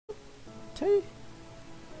Teddy?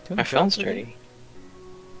 My phone's dirty.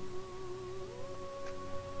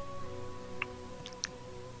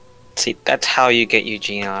 See, that's how you get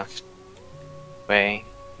Eugene off. Way,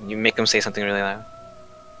 you make him say something really loud.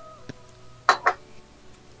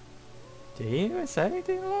 Did he even say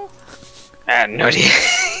anything loud? I have no idea.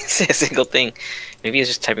 Say a single thing. Maybe he's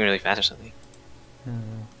just typing really fast or something.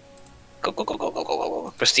 Go go go go go go go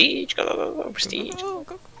go! Prestige! Go go go go! Prestige! Go,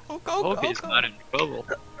 go, go, go, Hope go, he's go. not in trouble.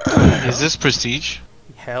 Is this prestige?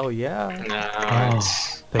 Hell yeah.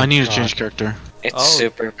 No, I need to change character. it's Oh,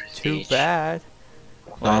 super Too prestige. bad.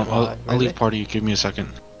 I'll Really? leave party. Give me a second.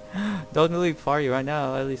 Don't leave party right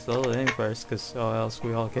now. At least load it in first, cause or else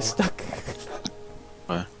we all get stuck.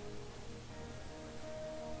 What?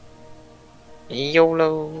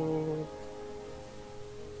 YOLO.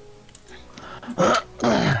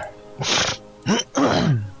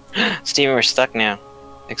 Steven, we're stuck now.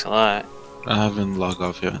 Thanks a lot. I haven't logged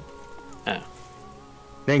off yet.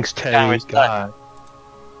 Thanks, Yeah, we're Teddy. stuck. God.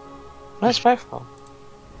 That's my fault.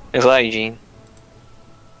 Thanks a lot, Eugene.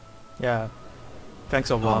 Yeah.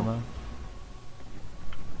 Thanks, Obama.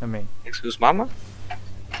 I mean, Thanks, who's mama?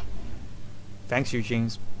 thanks,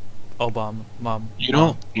 Eugene's Obama mom. You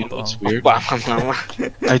know what's weird? Mama.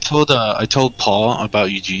 I told Paul about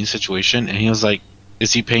Eugene's situation, and he was like,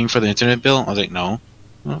 "Is he paying for the internet bill?" I was like, "No."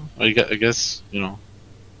 Well, I guess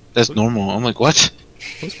that's normal. I'm like, "What?"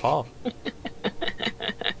 Who's Paul?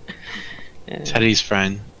 Teddy's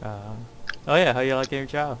friend. Oh yeah, how you liking your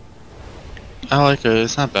job? I like it.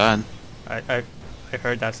 It's not bad. I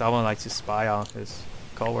heard that someone likes to spy on his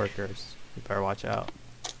coworkers. You better watch out.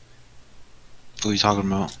 What are you talking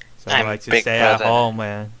about? Someone I'm likes to Big stay at Brother. home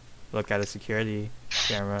and look at a security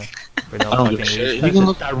camera for no I don't fucking give a shit. reason. You That's can a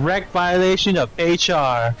look. direct violation of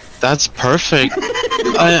HR. That's perfect.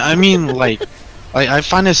 I mean, like, I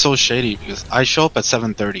find it so shady because I show up at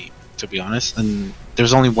 7:30, to be honest, and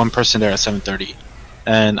there's only one person there at 7:30,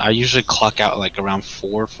 and I usually clock out like around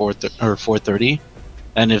 4:30.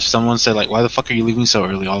 And if someone said like, "Why the fuck are you leaving so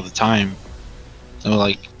early all the time?" And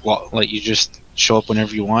like, well, like you just show up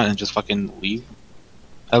whenever you want and just fucking leave.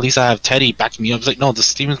 At least I have Teddy backing me up. It's like, no, the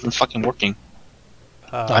Steven's been fucking working.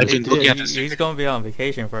 I've been looking at this. He's gonna be on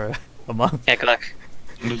vacation for a month. Yeah, good luck.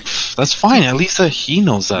 That's fine. At least he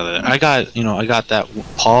knows that. I got that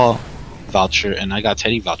Paul voucher and I got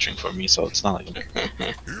Teddy vouchering for me, so it's not like.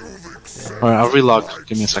 All right, I'll relog.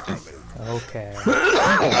 Give me a second. Okay.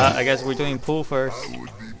 I guess we're doing pool first.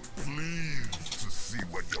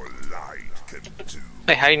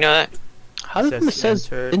 Wait, how do you know that? How does it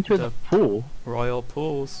says enter the pool? Royal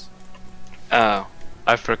pools. Oh.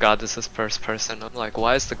 I forgot this is first person. I'm like,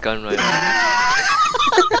 why is the gun right now?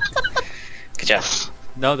 Good job.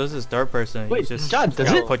 No, this is third person. Wait, you just John,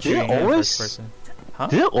 does it- put you did in it always- first person. Huh?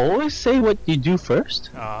 Did it always say what you do first?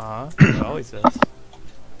 It always says.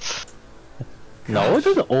 No, it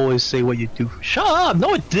doesn't always say what you do. Shut up!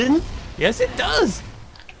 No, it didn't. Yes, it does.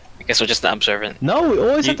 I guess we're just not observant. No, we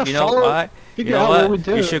always have to You know follow. what? You Figure know out what? what we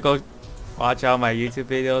do. You should go watch out my YouTube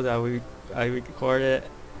videos that I recorded,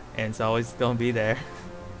 and it's always gonna be there.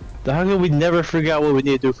 How come we never figure out what we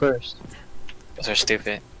need to do first? Those are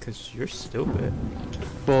stupid. Cause you're stupid.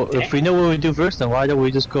 Well, if we know what we do first, then why don't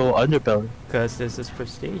we just go underbelly? Cause this is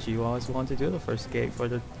prestige. You always want to do the first gate for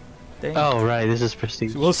the thing. Oh, right, this is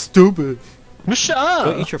prestige. Well, stupid. Shut up!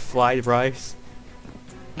 Go eat your fried rice.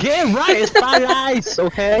 Get it right, it's fried rice,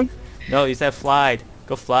 okay? No, you said fried.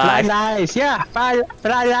 Go Fried fly. rice, yeah, fried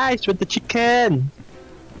rice with the chicken.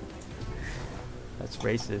 That's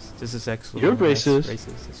racist. This is actually You're racist.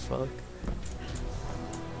 Racist as fuck.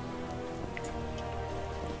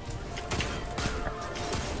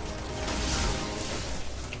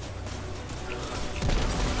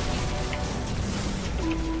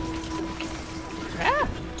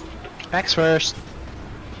 Max first.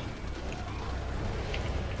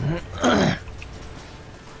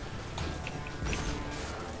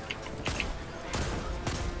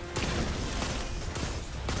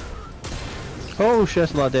 Oh shit,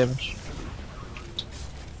 that's a lot of damage.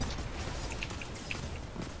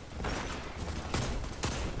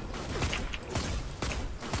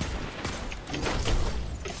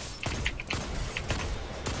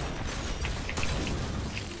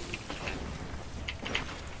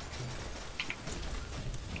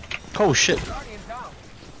 Oh shit.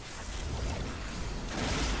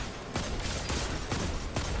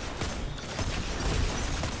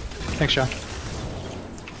 Thanks, Sean.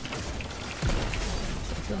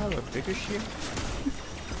 You have a bigger shield?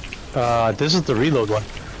 This is the reload one.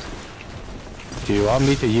 Do you want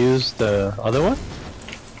me to use the other one?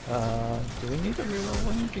 Do we need a reload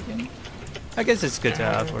one in the beginning? I guess it's good to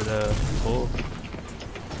have for the pool.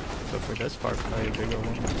 for this part, probably a bigger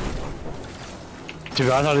one. Dude,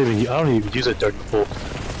 I don't even use it during the pool.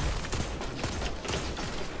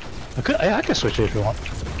 I can switch it if you want.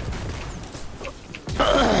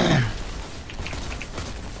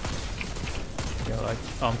 Yeah, like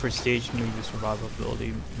on Prestige, maybe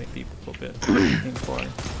survivability may be a bit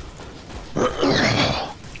important.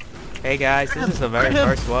 Hey guys, this is the very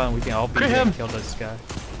first one. We can all be here and kill this guy.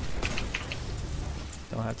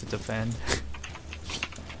 Don't have to defend.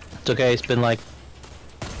 It's okay, it's been like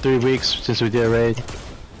 3 weeks since we did a raid.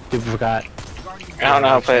 People forgot. I don't know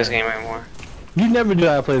how to play this game anymore. You never knew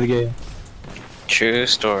how to play the game. True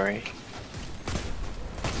story.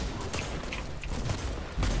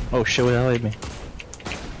 Oh shit, what the hell hit me?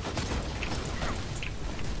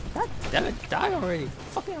 God damn it, die already.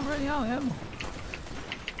 Fucking running out of ammo.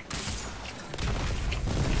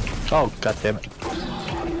 Oh, god damn it.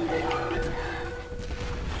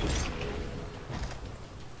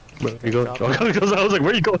 Where you going? I was like,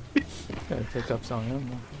 where you going? Gotta pick up some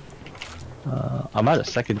ammo. I'm out of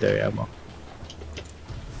secondary ammo.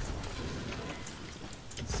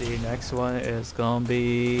 Let's see, next one is gonna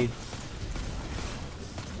be...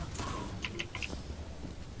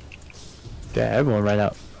 Yeah, everyone ran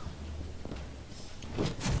out.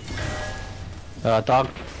 Dog.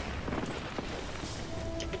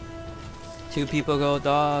 2 people go,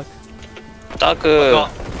 dog. Daku!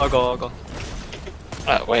 I'll go.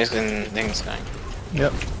 Why is things going?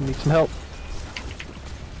 Yep, need some help.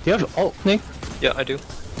 Do you have ult, Nick? Yeah, I do.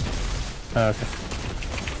 Oh, okay.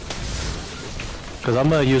 Cause I'm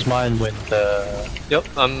gonna use mine when the... Yep,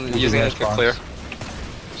 I'm using it to clear.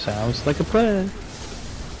 Sounds like a plan.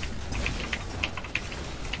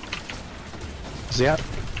 Is he out?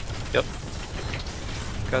 Yep.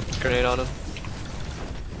 Got the grenade on him.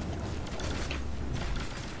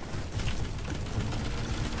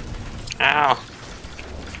 Ow!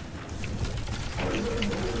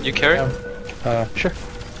 You carry? Sure.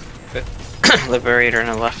 Liberator on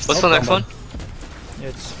the left. What's the next one?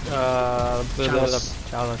 It's, Chalice.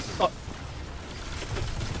 Chalice.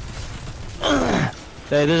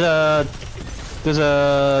 Hey, there's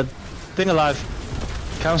a thing alive.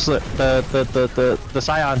 Counselor, the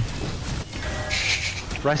Scion.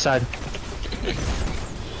 Right side.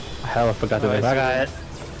 Hell, I forgot the name. I got it.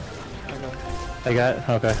 I got it.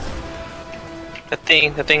 Okay. The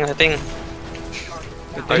thing.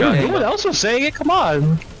 Who else was saying it? Come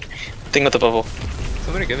on. Thing with the bubble.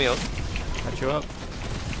 Somebody get me up. Got you up.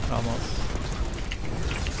 Almost.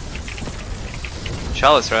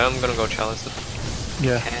 Chalice, right? I'm gonna go Chalice.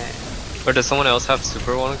 Yeah. Or does someone else have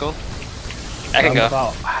super wanna go? I can I'm go.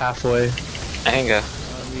 about halfway. I can go.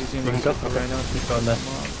 I'm using You my can go? super right now to Go on them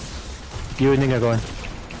then. up. You and Ning are going.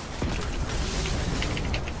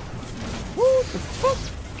 What the fuck?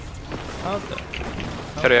 How the...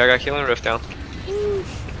 Teddy, I got healing rift down.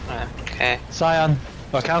 Okay. Scion.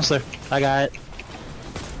 Oh, Counselor. I got it.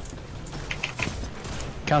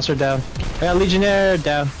 Counselor down. I got Legionnaire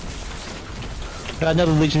down. I got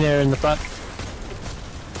another Legionnaire in the front.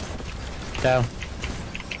 Down.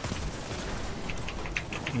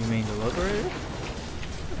 You mean the Liberator?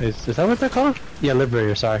 Is that what they're called? Yeah,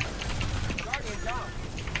 Liberator, sorry.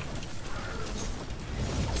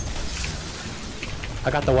 I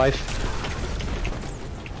got the wife.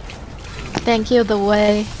 Thank you, the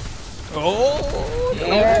way. Oh!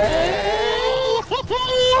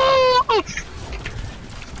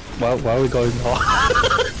 Why are we going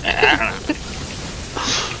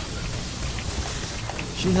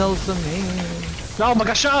She knows the name. Oh my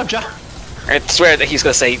god, shut up, John! I swear that he's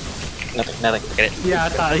gonna say nothing. Forget it. Yeah, I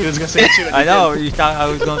thought he was gonna say shit. I know, you thought I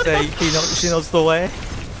was gonna say she knows the way?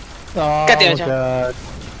 Oh God damn it, god.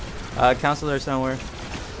 Counselor somewhere.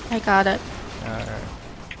 I got it. Alright.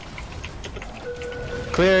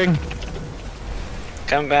 Clearing.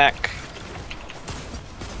 Come back.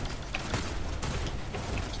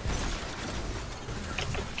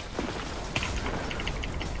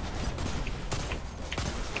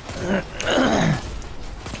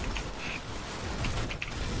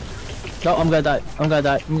 No, I'm gonna die. Where'd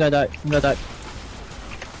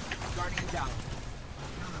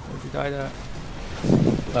you die at?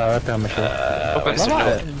 Right behind my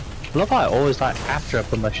shield. Love how I always die after I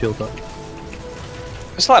put my shield up.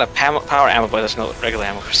 There's a lot of power ammo, but there's no regular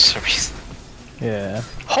ammo for some reason. Yeah.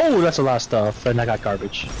 Oh, that's a lot of stuff, and I got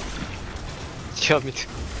garbage. Yeah, me too.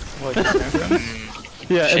 What,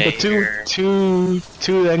 Yeah, and the Shader. two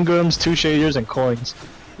engrams, 2 shaders, and coins.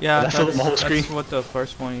 yeah, That filled up my whole screen. that's what the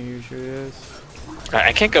first one usually is.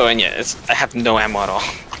 I can't go in yet. I have no ammo at all.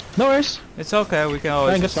 No worries. It's okay, we can I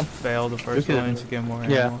always get just some. fail the first can- one to get more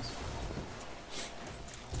yeah. ammo.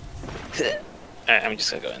 Alright, I'm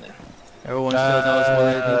just gonna go in then. Everyone still knows what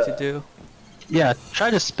they need to do. Yeah, try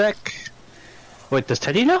to spec. Wait, does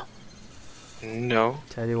Teddy know? No,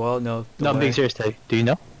 Teddy well know the No, I'm way. being serious, Teddy. Do you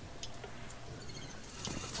know?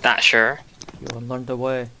 not sure. You will learn the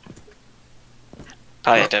way.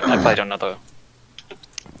 I probably don't know though.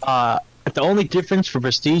 The only difference for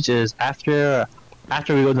Prestige is after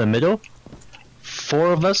we go to the middle,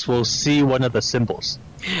 4 of us will see one of the symbols.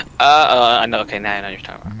 I know. Okay, now I know what you're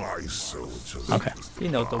talking about. Okay. You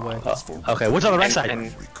know the way. Okay, what's on the right side?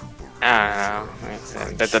 And, I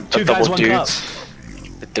don't know. The Two guys, double one cup. dudes.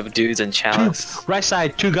 The dudes and chalice. Right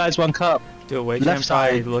side, 2 guys, 1 cup. Dude, Wei Left Chan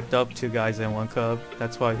probably side. looked up 2 guys and 1 cup.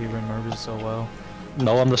 That's why he remembers so well.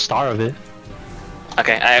 No, I'm the star of it.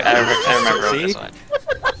 Okay, I remember See? this one.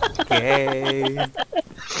 Yay!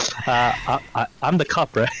 I'm the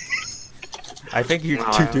cup, right? I think you're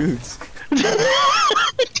No, 2 I- dudes.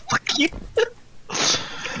 Fuck you.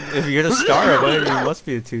 If you're the star of it, you must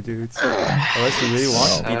be the 2 dudes. Unless you really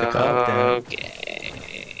want to be the cup, then.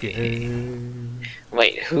 Okay. Yay.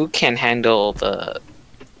 Wait, who can handle the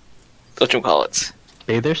whatchamacallits?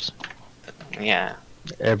 Bathers? Yeah.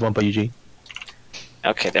 Everyone but Eugene.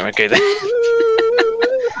 Okay, then we're good then.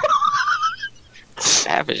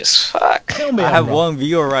 Savage as fuck. Kill me, I have Amro. 1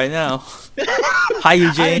 viewer right now. Hi,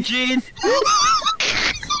 Eugene. Eugene.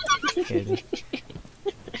 Kidding.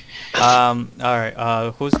 Alright,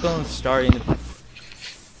 who's gonna start in the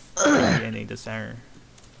beginning, the center?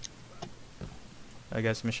 I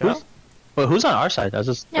guess Michelle? Well, who's on our side?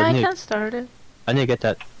 Yeah, I can start it. I need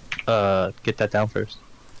to get that down first.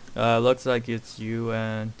 Looks like it's you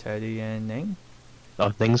and Teddy and Ning. Oh,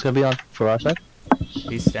 things gonna be on for our side?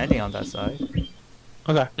 He's standing on that side.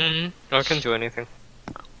 Okay. I can do anything.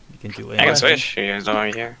 You can do I can anything. switch. You guys don't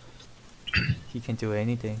want me here. He can do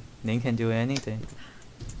anything. Ning can do anything.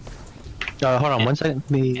 Hold on 1 second.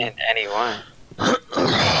 Me. And anyone. Ning's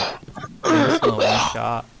gonna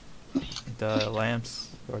one-shot the lamps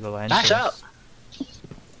or the lanterns. Shut up.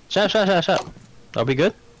 Shut up. Are we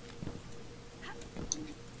good?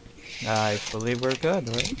 I believe we're good,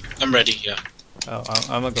 right? I'm ready. Yeah. Oh,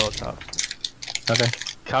 I'm gonna go top. Okay.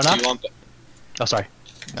 Count Do up. you want? Oh, sorry.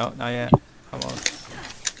 No, not yet. Almost.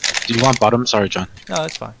 Do you want bottom? Sorry, John. No,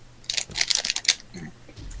 that's fine.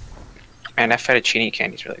 Man, that fettuccine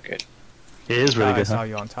candy's really good. It is really I good, saw huh?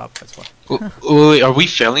 you on top, that's why. Wait, are we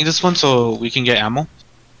failing this one so we can get ammo?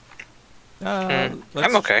 I'm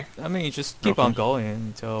let's- okay. I mean, just keep Okay. on going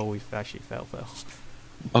until we actually fail. Okay.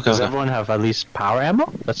 Does okay. everyone have at least power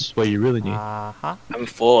ammo? That's what you really need. Uh-huh. I'm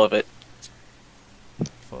full of it.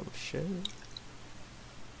 Full of shit.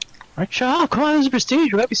 Alright, shut up. Come on, this is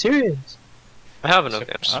Prestige. We gotta be serious. I have enough.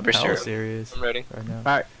 Super- Yeah. I'm super hella serious. serious I'm ready. right now.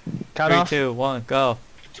 Alright. Count 3, off. 2, 1, go.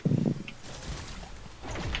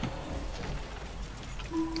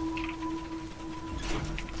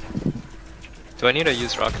 Do I need to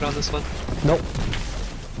use rocket on this one? Nope.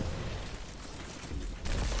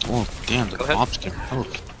 Oh damn, the Go ahead. mobs get hella.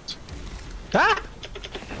 Ah!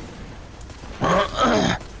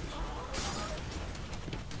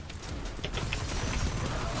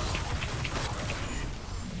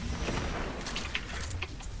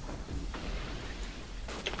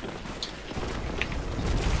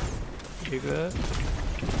 You good?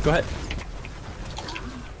 Go ahead.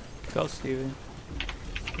 Go, Steven.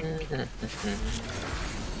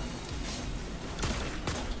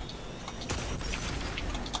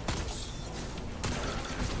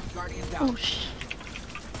 Oh sh.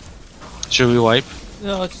 Should we wipe?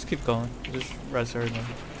 No, let's just keep going. Just rest her now.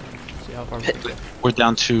 See how far we can get. We're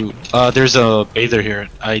down to. There's a bather here.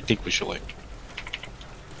 I think we should wipe.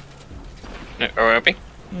 Are we open?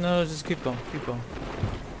 No, just keep going. Keep going.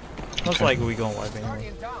 Most Okay. likely we gonna wipe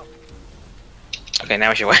anyway. Okay, now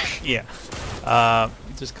we should wait. Yeah.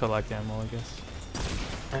 Just collect ammo, I guess.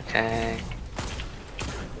 Okay.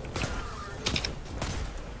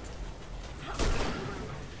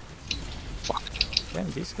 Fuck.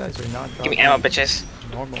 Damn, these guys are not Give me dropping ammo, bitches.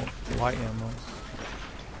 normal white ammo.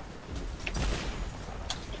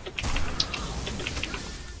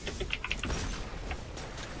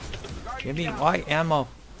 Give me white ammo.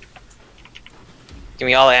 Give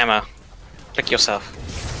me all the ammo. Pick yourself.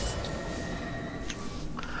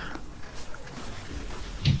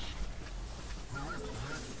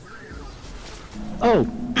 Oh,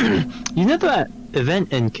 you know that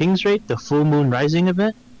event in King's Raid, the Full Moon Rising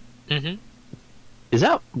event? Mm-hmm. Is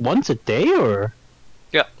that once a day or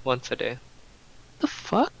Yeah, once a day. the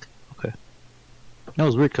fuck? Okay. That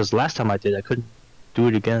was weird because last time I did, I couldn't do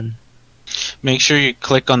it again. Make sure you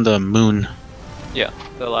click on the moon. Yeah,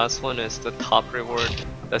 the last one is the top reward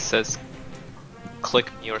that says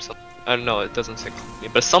click me or something. I don't know, it doesn't say click me,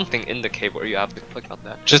 but something in the cable where you have to click on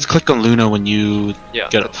that. Just click on Luna when you Yeah.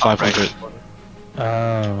 get the up top 500. right corner.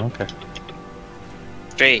 Oh, okay.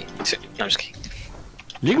 3, 2. No, I'm just kidding.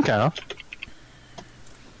 You can count.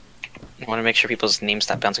 I want to make sure people's names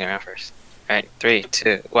stop bouncing around first. Alright, 3,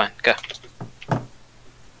 2, 1, go.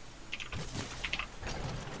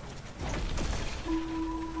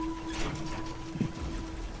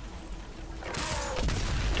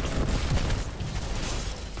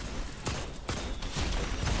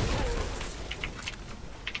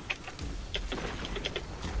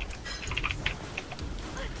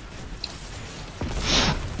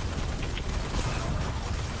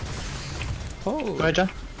 Oh. Go ahead, John.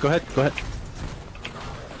 Go ahead. Go ahead.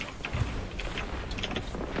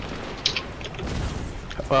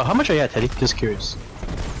 How much are you at, Teddy? Just curious.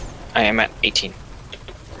 I am at 18.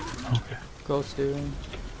 Okay. Go steering.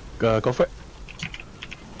 Go for it.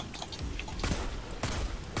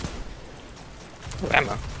 Ooh,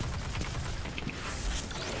 ammo.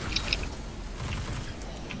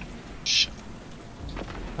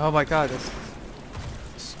 Oh my god, that's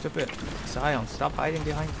stupid. Zion, stop hiding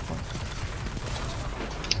behind the point.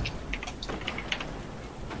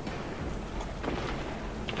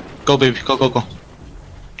 Go, baby. Go, go, go.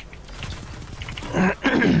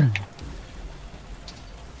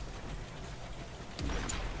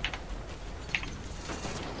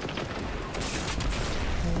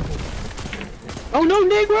 Oh no,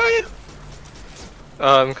 Nick, where are you?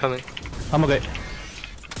 I'm coming. I'm okay.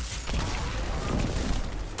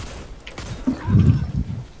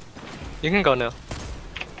 You can go now.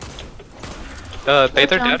 They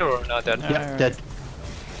John. dead or not dead? Yeah. Yep, dead.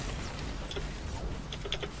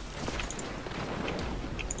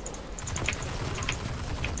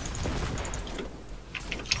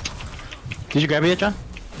 Did you grab it yet, John?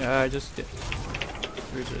 Yeah, I just did.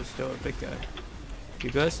 We're just still a big guy. You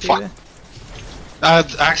good, Fuck. Steven?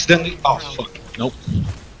 Accidentally. Oh, fuck. Nope.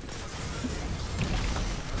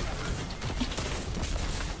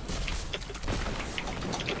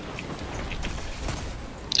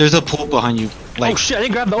 There's a pool behind you. Like, Oh shit, I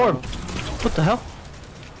didn't grab the orb. What the hell?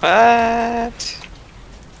 What?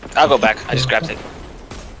 I'll go back. I just grabbed it.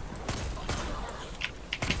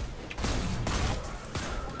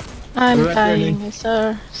 I'm We're right there, dying. Nick. Is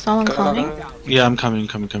there someone coming? yeah, I'm coming.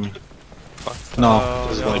 No, Oh,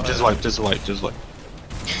 just no, wipe, just wipe, just wipe, just wipe.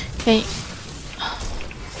 Okay.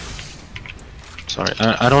 Sorry,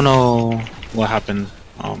 I don't know what happened.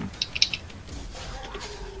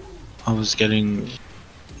 I was getting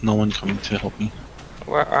no one coming to help me.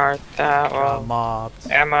 Where are the Mobs.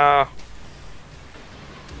 ammo?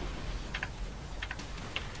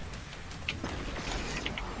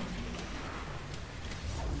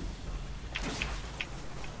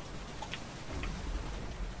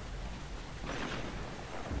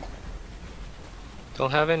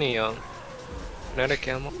 Don't have any kinetic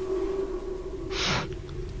ammo.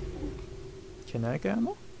 Kinetic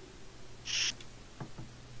ammo?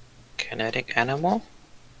 Kinetic animal?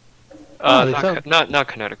 Oh, they fell. Not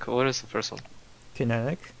kinetic. What is the first one?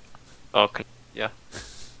 Kinetic? Oh, The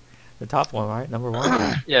top one, right? Number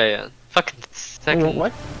 1? yeah. Fucking second. Well,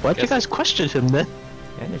 what? Why'd you Guess- guys question him then?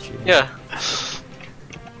 Energy. Yeah.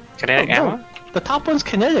 Kinetic Oh, no. ammo? The top one's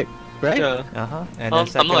kinetic, right? Yeah. Uh-huh. And I'm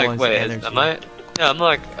the second like, one's wait, energy. am I? Yeah, I'm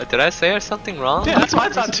like, did I say something wrong? Yeah, that's what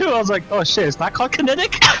I thought too. I was like, oh shit, it's not called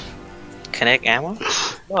kinetic? Kinetic ammo?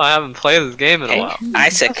 No, I haven't played this game in a Hey, while. I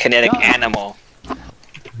said kinetic animal.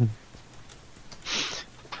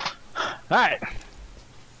 Alright.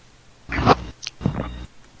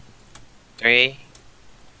 3,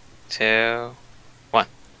 2, 1.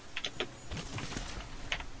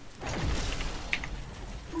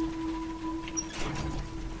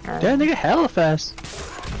 Yeah, nigga, hella fast.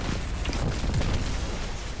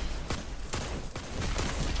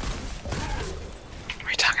 What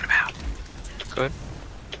are you talking about? Good.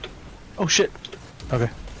 Oh shit. Okay.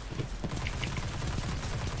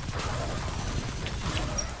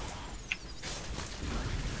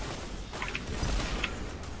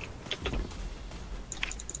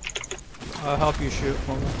 I'll help you shoot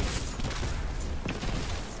one more.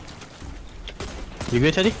 You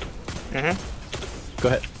good, Teddy? Mm-hmm. Go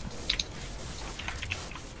ahead.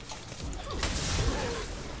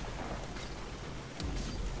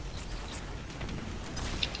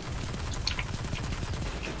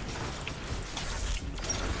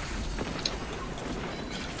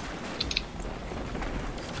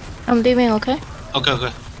 I'm leaving, okay? Okay,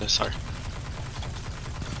 okay. Yeah, sorry.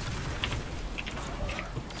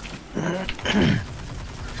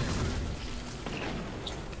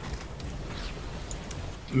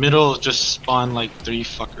 Middle just spawned like 3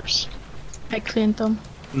 fuckers. I cleaned them.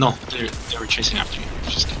 No, they were chasing after you.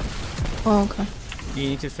 Just kidding. Oh, okay. You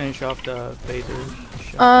need to finish off the Vader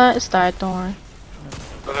shot. It's died, don't worry.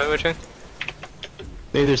 Okay, which way?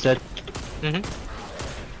 Vader's dead. Mm-hmm.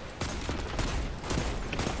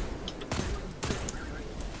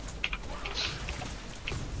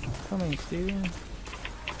 Coming, Steven.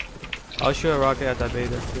 I'll shoot a rocket at that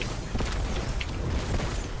Vader too.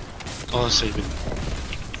 Oh, save it.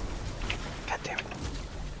 God damn it.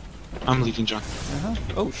 I'm leaving, John.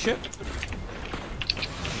 Oh shit.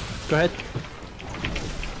 Go ahead.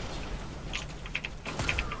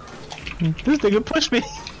 This nigga pushed me.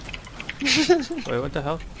 Wait, what the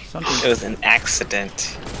hell? Something. It was an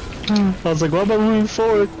accident. I was like, why am I moving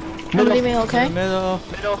forward? I'm leaving, okay? In the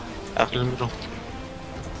middle. In the middle.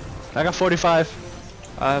 I got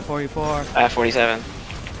 45. I have 44. I have 47.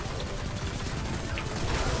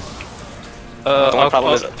 The one I'll,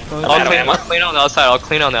 problem is I'll I'm out of ammo. I'll clean on the outside. I'll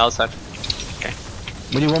clean on the outside.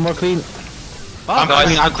 We need one more clean. I'll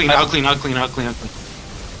no, clean.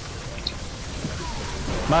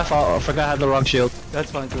 My fault. I forgot I had the wrong shield.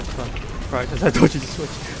 That's fine, that's fine. Right, because I told you to switch.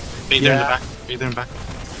 Vader in the back. Vader in the back.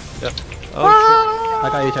 Oh I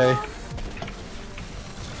got you, Terry.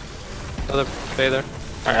 Another Vader.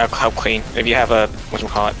 Alright, I'll clean. If you have a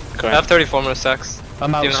whatchamacallit, go I ahead. have 34 more stacks.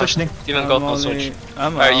 I'm out. Steven, Switching. Steven, shit. go. I'm I'll only- switch.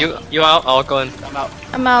 I'm Alright, out. you out. I'll go in. I'm out.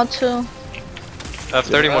 I'm out too. I have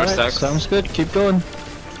 30 more Alright, stacks. Sounds good. Keep going.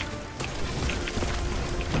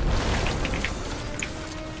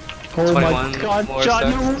 Oh 21 my god, more John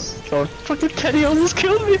stacks. almost. Oh, fucking Teddy almost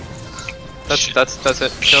killed me. That's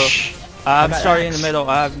it. Chill. I'm Okay. starting in the middle.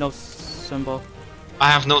 I have no symbol. I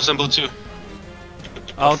have no symbol too.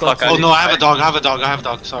 I'll go. fuck, to- I Oh did- no, I have a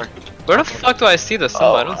dog. Sorry. Where the fuck do I see this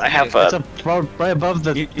symbol? I don't see I have anything. It's right above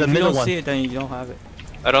the, You, the if you middle don't one. see it, then you don't have it.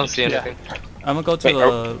 I don't see Yeah. anything. I'm gonna go to Wait,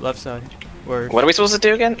 the left side. Where? What are we supposed to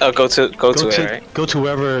do again? Oh, go to it, right? Go to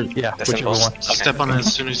wherever, yeah, The whichever symbols. one. Okay. Step on it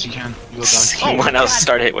as soon as you can. You will die. Someone else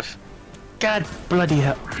start it with. God bloody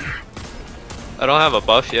hell. I don't have a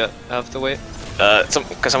buff yet. I have to wait. Can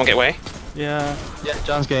someone get away? Yeah. Yeah,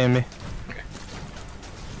 John's getting me.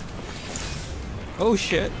 Oh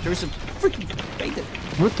shit! There's a freaking Vader.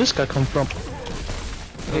 Where'd this guy come from?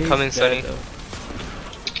 I'm coming, He's Sunny. dead,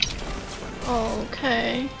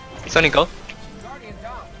 Okay. Sunny, go.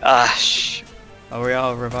 Ah, shh. though. Are we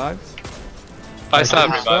all revived? I still have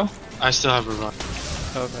Okay. revive. I still have a run.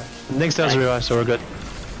 Okay. Nick does revive, so we're good.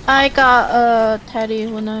 I got Teddy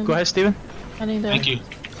when I'm Go ahead, Steven. heading there. Thank you.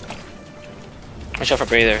 Watch out for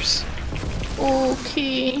breathers.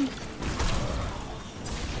 Okay.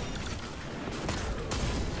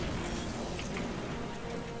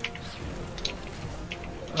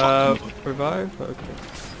 Revive? Okay.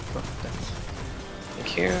 Fuck, thanks.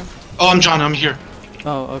 Thank you. Oh, I'm John. I'm here.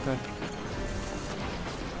 Oh, okay.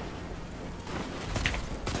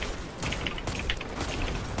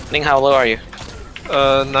 Ning, how low are you?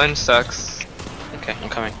 9 stacks. Okay, I'm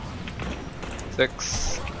coming.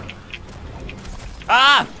 6.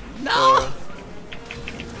 Ah! No!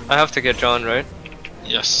 4. I have to get John, right?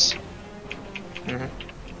 Yes. Mm-hmm.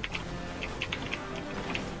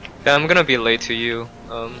 Yeah, I'm gonna be late to you,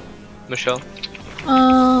 Michelle.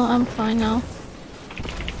 I'm fine now.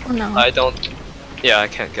 Or no? I don't. Yeah, I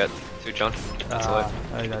can't get to John. That's why.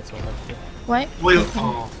 That's all I have to. Wait. Wait. Okay.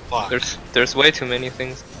 Oh, fuck. There's way too many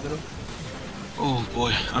things. Oh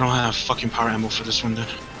boy, I don't have fucking power ammo for this one then.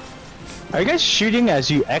 Are you guys shooting as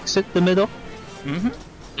you exit the middle? Mm-hmm.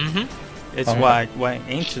 Mm-hmm. It's Okay. why I went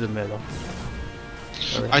into the middle.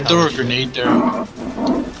 I threw a grenade there.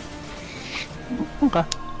 Okay.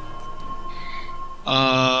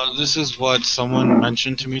 This is what someone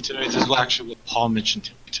mentioned to me today. This is actually what Paul mentioned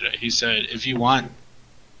to me today. He said, if you want,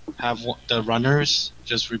 the runners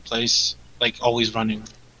just replace, like, always running.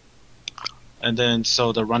 And then,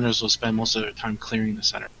 so the runners will spend most of their time clearing the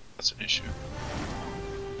center. That's an issue.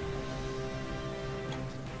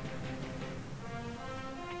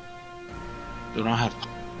 They don't have.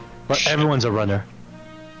 But everyone's a runner.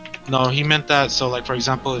 No, he meant that, so, like, for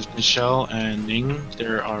example, if Michelle and Ning,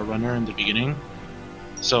 they're our runner in the beginning.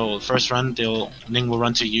 So, first run, Ning will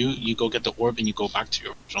run to you, you go get the orb, and you go back to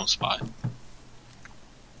your original spot.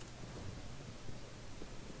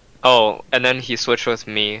 Oh, and then he switched with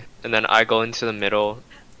me, and then I go into the middle,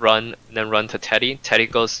 run, and then run to Teddy. Teddy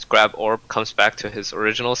goes grab orb, comes back to his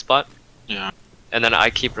original spot, Yeah. and then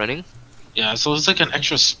I keep running. Yeah, so it's like an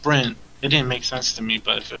extra sprint. It didn't make sense to me,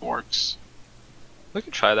 but if it works. We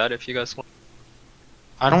can try that if you guys want.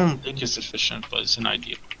 I don't think it's efficient, but it's an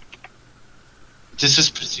idea. This is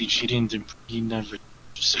prestige. He never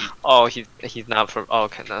proceed. Oh, he's not for. Oh,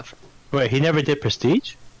 okay, not for. Wait, he never did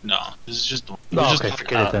prestige? No, this is just. No, just okay,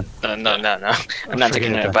 forget it then. No. I'm not taking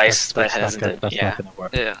Forget it advice, then. but That's not hesitant. that's Yeah. not gonna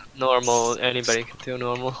work. Yeah, normal. Anybody can do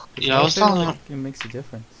normal. Yeah, I was telling him. It makes a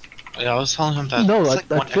difference. Yeah, I was telling him that. No, it's I like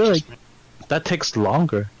one feel extra like sprint. that takes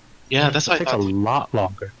longer. Yeah, that's what It I takes a thought. lot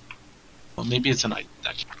longer. Well, maybe it's an item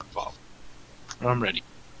that can involve. I'm ready.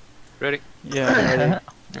 Ready? Yeah, ready?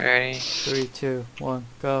 Ready? 3, 2, 1,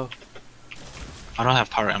 go. I don't have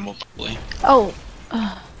power ammo, probably. Oh,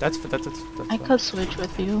 That's I fine. could switch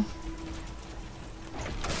with you.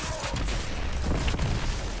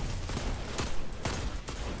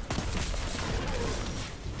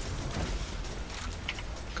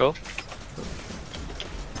 Go.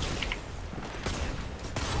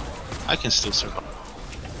 I can still survive.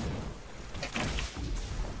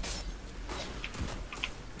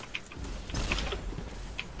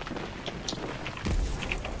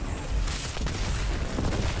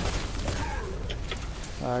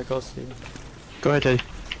 Alright, go Steven. Go ahead, Teddy.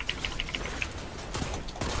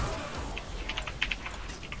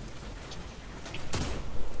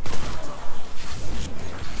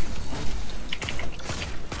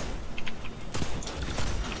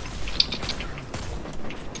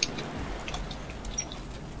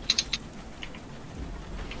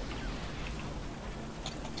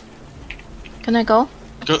 Can I go?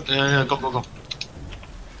 Go, go.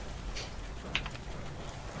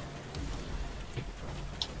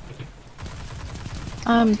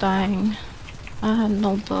 I'm dying. I have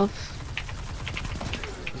no buff.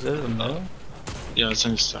 Is it a no? Yeah, it's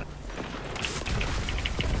in his turn.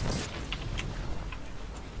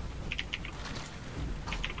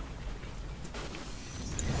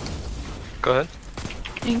 Go ahead.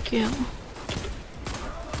 Thank you.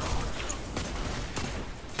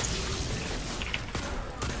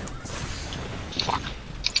 Fuck.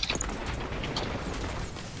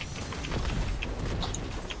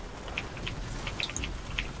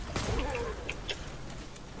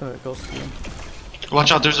 Alright, go Steven.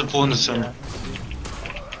 Watch out, there's a pool in the center.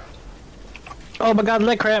 Oh my god,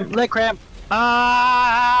 leg cramp, leg cramp.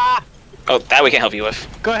 Ah! Oh, that we can help you with.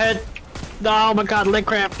 Go ahead. Oh my god, leg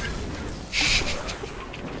cramp.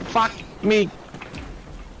 Fuck me.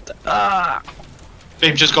 Ah!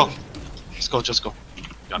 Babe, just go. Just go.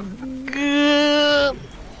 Got it.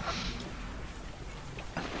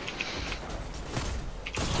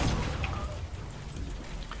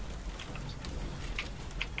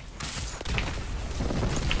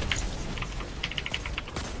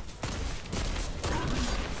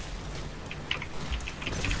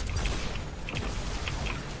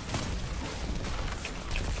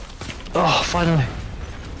 Oh, finally.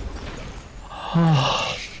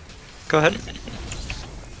 Go ahead.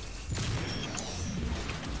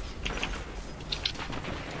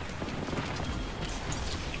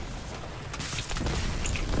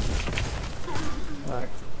 Alright,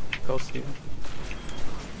 go Steven.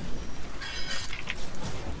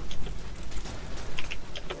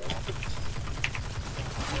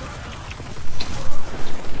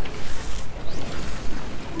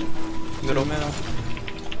 Middle. Middle.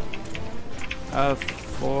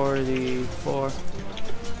 44.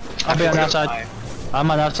 I'll be on outside.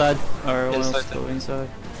 I'm on outside. Alright, Inside let's go inside.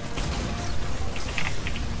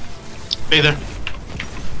 Hey there.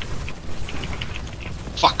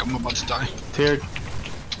 Fuck, I'm about to die. Tiered.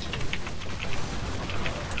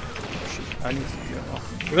 I need to get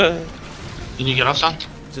off. Can you get off, son?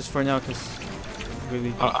 Just for now, cause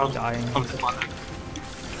really I'm dying.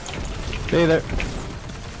 Stay there.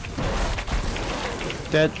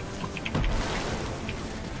 Dead.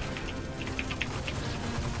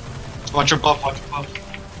 Watch your buff, watch your buff.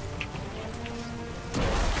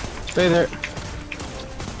 Stay there.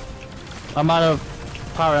 I'm out of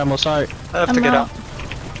power ammo, sorry. I have to I'm get out. out.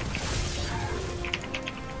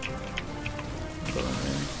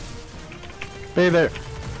 Stay there.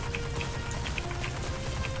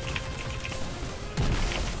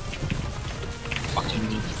 Fucking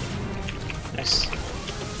me. Nice.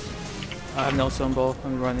 I have no symbol.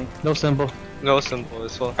 I'm running. No symbol. No symbol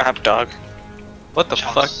as well. I have dog. What the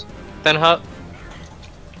Chalice. fuck? Then how?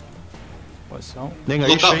 What's up? Ning, are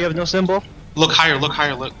you Look sure up. you have no symbol? Look higher, look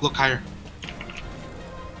higher.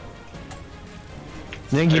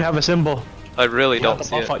 Ning, you have a symbol. I really You have don't the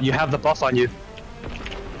see buff it. on, you have the buff on you.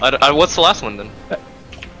 What's the last one then?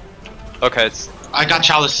 Okay, it's. I got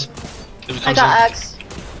chalice. If it I comes got in. X.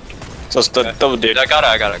 So it's the double dude. I got it.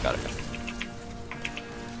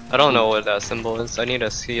 I don't know what that symbol is. I need to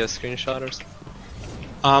see a screenshot or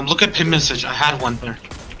something. Look at pin message. I had one there.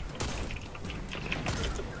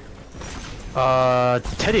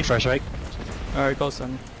 Teddy first, right? Alright, go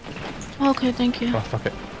Sunny. Okay, thank you. Oh, fuck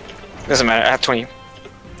it. Doesn't matter. I have 20.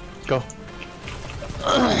 Go.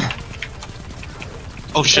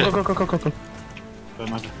 Oh shit. Go. Oh,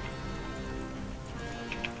 my bad.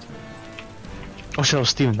 Oh shit, it was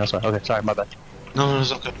Steven, that's why. Okay, sorry, my bad. No,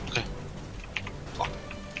 it's okay. Okay. Fuck.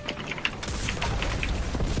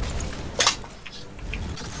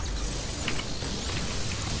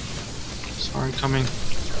 Sorry, coming.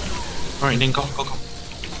 Alright, then go.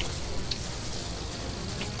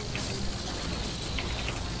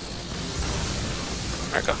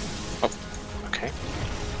 Alright, go. Oh, okay.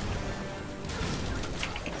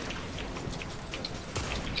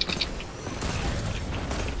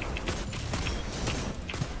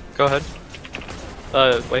 Go ahead.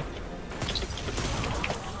 Wait.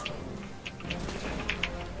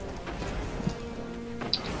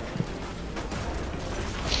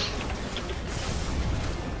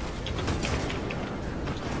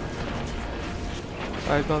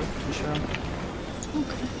 Alright, go, Michelle.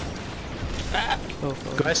 Okay. Go.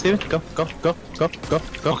 Go ahead, Steven. Go.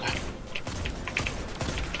 Okay.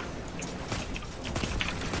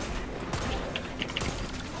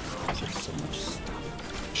 There's so much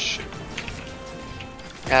stuff. Shit.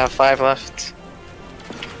 I have 5 left.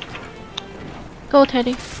 Go,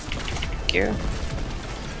 Teddy. Thank you.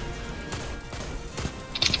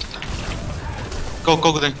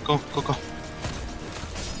 Go then. Go.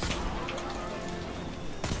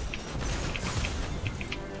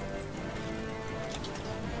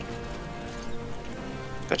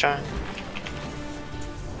 Good job.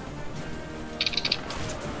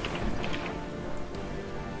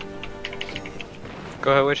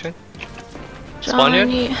 Go ahead, Witchin. John, Spawn I yet?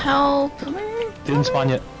 need help. Didn't spawn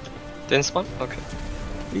yet. Didn't spawn? Okay.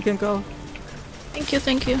 You can go. Thank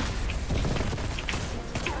you.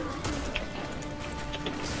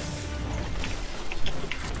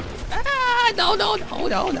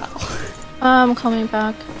 No. I'm coming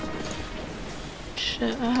back.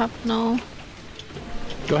 Shit, I have no.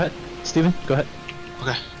 Go ahead, Steven. Go ahead.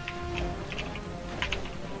 Okay.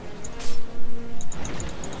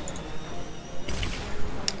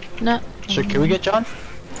 No. Sure, can we get John?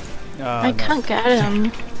 I can't get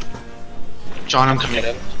him. John, I'm coming.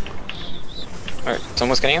 Alright,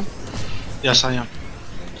 someone's getting him? Yes, I am.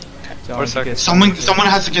 Or second. Someone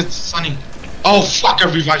has to get Sunny. Oh fuck!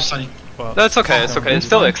 I revived Sunny. That's okay, it's okay. It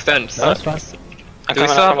still extends. No, that's fast. Do we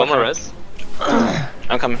still have one more res?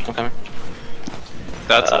 I'm coming.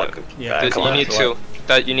 That's what. Yeah, Dude, you need two.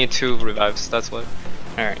 That you need 2 revives. That's what.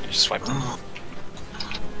 Alright, just swipe them.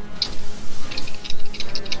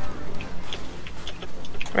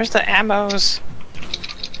 Where's the ammos?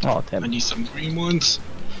 Oh I damn. need some green ones.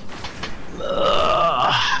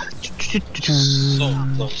 So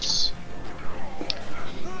close.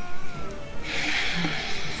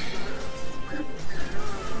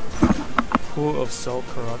 Pool of Soul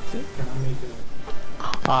corrupted.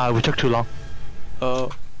 We took too long.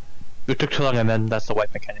 Oh, We took too long, and then that's the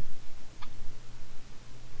white mechanic.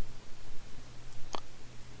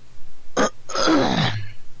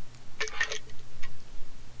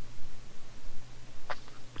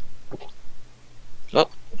 Well,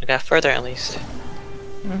 I got further at least.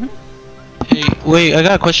 Hey, wait! I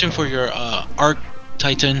got a question for your Arc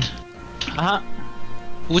Titan.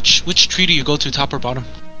 Which tree do you go to, top or bottom?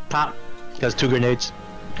 Top. Has 2 grenades.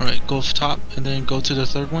 Alright, go top and then go to the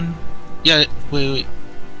third one. Yeah, wait.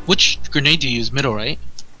 Which grenade do you use? Middle, right?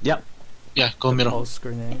 Yep. Yeah, go middle. pulse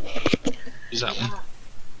grenade. Use that one.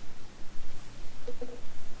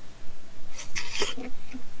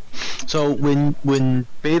 So when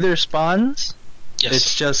Bather spawns, Yes.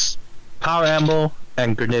 it's just power ammo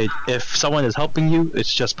and grenade. If someone is helping you,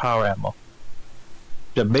 it's just power ammo.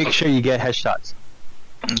 Just make sure you get headshots.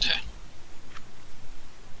 Okay.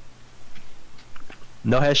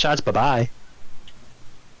 No headshots, bye bye.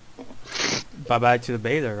 Bye bye to the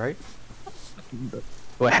beta, right?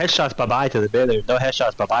 Well, headshots, bye bye to the Bather. No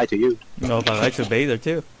headshots, bye bye to you. No, bye bye to beta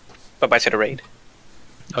too. Bye bye to the raid.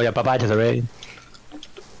 Oh yeah, bye bye to the raid.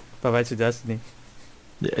 Bye bye to Destiny.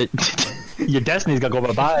 Your destiny's gonna go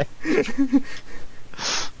bye bye.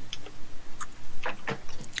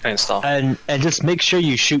 I install. And just make sure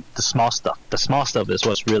you shoot the small stuff. The small stuff is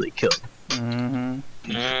what's really killing.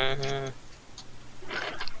 Mm-hmm.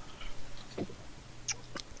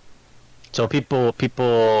 So people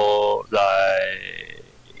like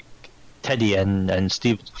Teddy and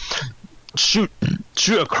Steve shoot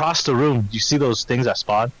across the room. You see those things that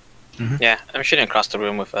spawn? Yeah, I'm shooting across the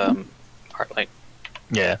room with Heartlight.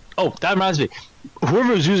 Yeah. Oh, that reminds me.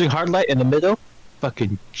 Whoever's using hard light in the middle,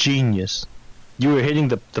 fucking genius. You were hitting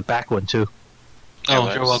the back one too. Oh,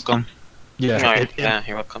 It you're was. welcome. Yeah. Alright, yeah,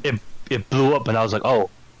 you're welcome. It blew up and I was like, oh,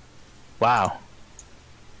 wow,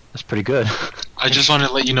 that's pretty good. I just want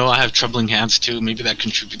to let you know I have troubling hands too. Maybe that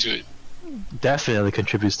contributes to it. Definitely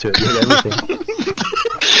contributes to it. You hit everything.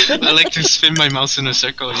 I like to spin my mouse in a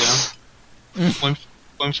circle, yeah.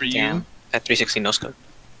 One for you. Damn. That 360 no scope.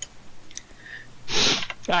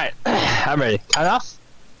 Alright, I'm ready. Count off?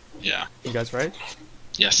 Yeah. You guys ready?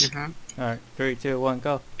 Yes. Alright, 3, 2, 1,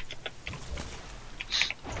 go.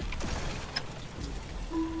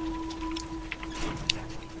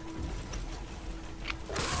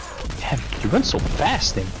 Damn, you run so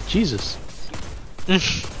fast, thing. Jesus.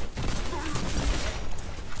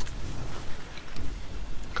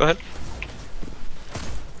 Go ahead.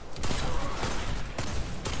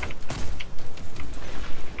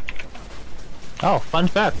 Oh, fun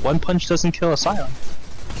fact. One punch doesn't kill a Scion.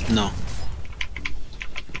 No.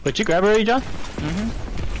 But you grab her already, John?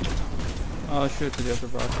 I'll shoot to the other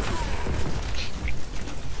box.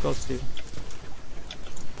 Go, Steve.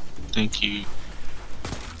 Thank you.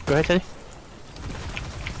 Go ahead, Teddy.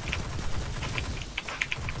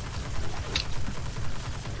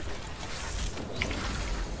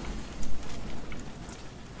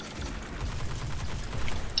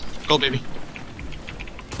 Go, baby.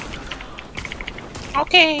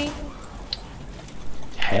 Okay.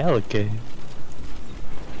 Hell, okay.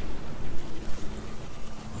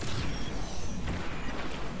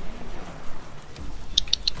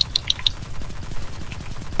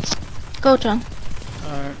 Go, John.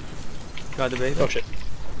 Alright. Got the baby? Oh shit.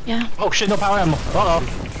 Yeah. Oh shit, no power ammo. Uh-oh.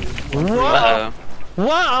 Whoa! Uh-oh.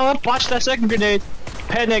 Whoa! Watch that second grenade!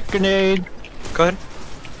 Panic grenade! Go ahead.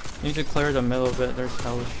 You need to clear the middle bit, there's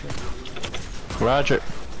hella shit. Roger.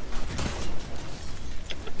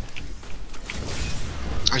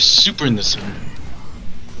 I super in the center.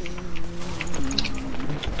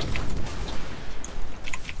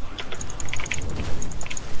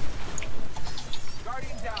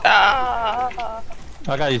 Ah!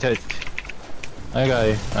 I got you, Ted. I got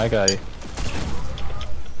you. I got you.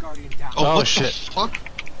 Oh, what shit. the fuck?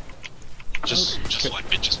 Just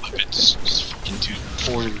wipe it, just wipe it. Just fucking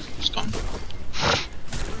 4 is gone.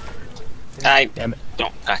 I Damn it.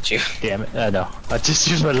 don't got you. Damn it. No. I just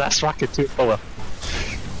used my last rocket too. Oh well.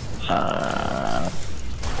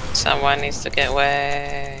 Someone needs to get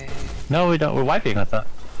away. No, we don't. We're wiping, I thought.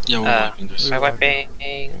 Yeah, we're wiping this. We're wiping.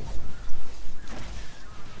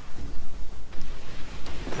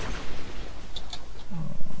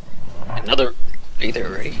 Another breather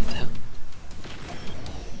already.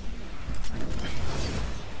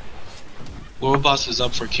 World Boss is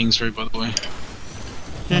up for Kingsbury, by the way.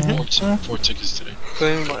 Four tickets today.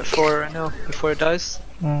 Going what, 4 right now before it dies.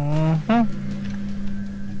 No,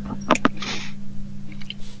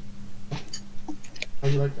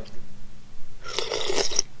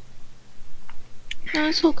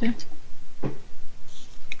 it's okay.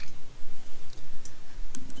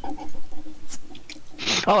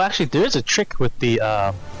 Oh, actually, there is a trick with the,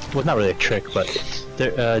 well, not really a trick, but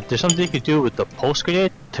there's something you could do with the pulse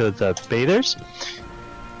grenade to the bathers.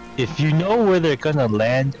 If you know where they're gonna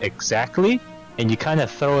land exactly, and you kind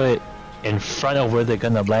of throw it in front of where they're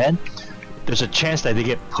gonna land, there's a chance that they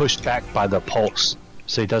get pushed back by the pulse,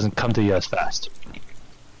 so it doesn't come to you as fast.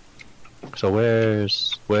 So where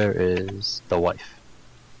is the wife?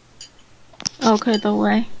 Okay, the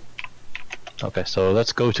way. Okay, so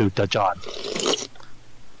let's go to the John.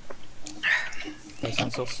 That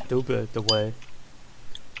sounds so stupid, the way.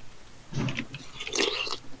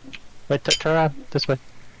 Wait, turn around, this way.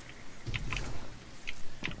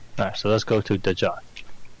 Alright, so let's go to the John.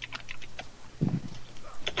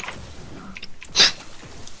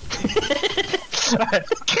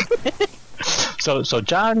 So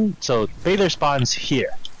John, so Baylor spawns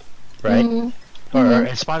here, right? Or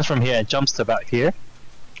it spawns from here and jumps to about here.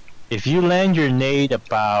 If you land your nade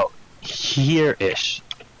about here-ish.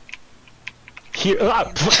 Here,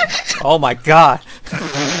 Oh my god!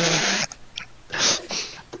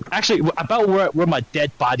 actually, about where my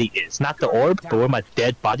dead body is, not the orb, but where my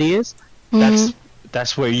dead body is.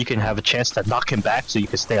 That's where you can have a chance to knock him back, so you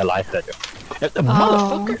can stay alive better.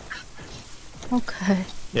 Motherfucker! Okay.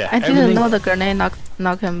 Yeah, I didn't know the grenade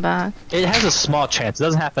knock him back. It has a small chance. It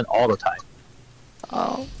doesn't happen all the time.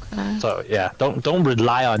 Oh, okay. So yeah, don't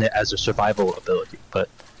rely on it as a survival ability, but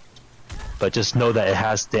just know that it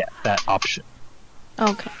has that option.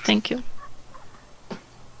 Okay, thank you.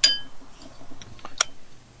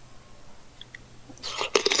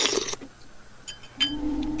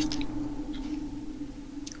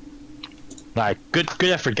 Alright, good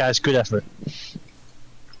effort, guys. Good effort.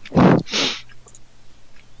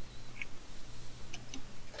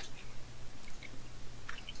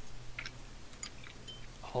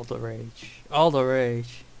 All the rage. All the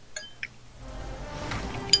rage.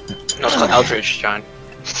 No, it's called Eldritch, John.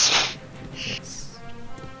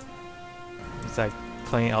 It's like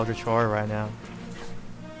playing Eldritch Horror right now.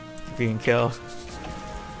 Being killed.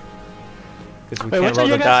 Because we Wait, can't what's roll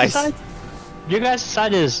your the guys' dice. side? Your guys'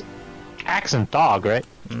 side is axe and dog, right?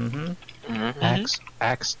 Mm-hmm.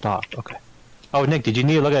 Axe, dog. Okay. Oh, Nick, did you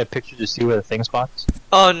need to look at a picture to see where the thing spots?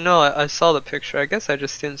 Oh no, I saw the picture. I guess I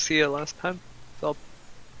just didn't see it last time.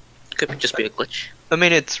 Could just be a glitch. I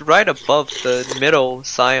mean, it's right above the middle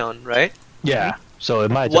scion, right? Yeah. So it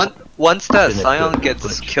might just. Once that been a scion glitch.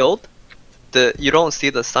 gets killed, you don't see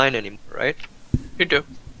the sign anymore, right? You do.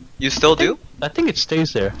 You still do? I think it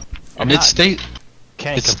stays there. Can't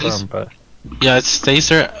it confirm, stays- but Yeah, it stays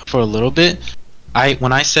there for a little bit.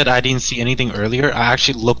 When I said I didn't see anything earlier, I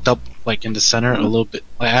actually looked up like in the center a little bit.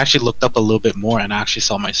 I actually looked up a little bit more and I actually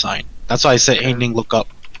saw my sign. That's why I said anything look up.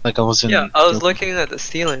 Like I wasn't. Yeah, I was looking at the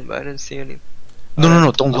ceiling, but I didn't see any.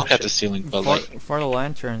 No, don't Oh, look at shit. the ceiling. But For, like, for the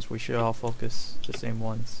lanterns, we should all focus the same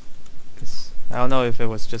ones. 'Cause I don't know if it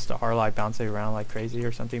was just a hard light bouncing around like crazy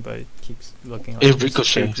or something, but it keeps looking like It it's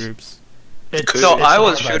ricochets. big groups. it's. So it's I a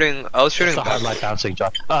was hard light- shooting. I was shooting. It's a hard light bouncing,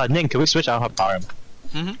 John. Ning, can we switch? I don't have power.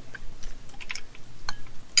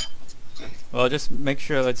 Well, just make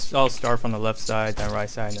sure let's all start from the left side, then right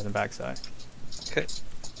side, and then the back side. Okay.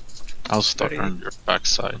 I'll start Ready? on your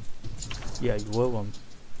backside. Yeah, you will.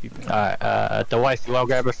 Alright, the wife, you want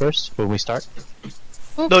to grab it first when we start?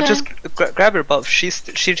 No, Okay. just grab her buff. She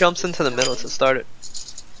jumps into the middle to start it.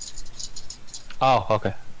 Oh,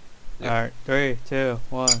 okay. Alright, 3, 2,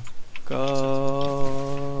 1,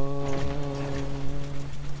 go.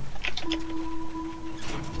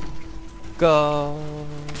 Go.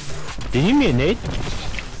 Did you mean a nade?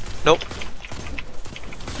 Nope.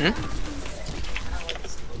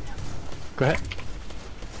 Go ahead.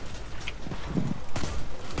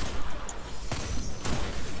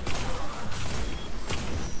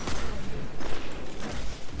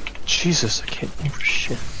 Jesus, I can't aim for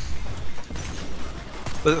shit.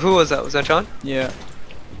 But who was that? Was that John? Yeah,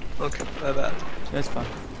 Okay, my bad. that's fine.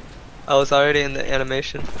 I was already in the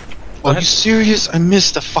animation. Are ahead. you serious? I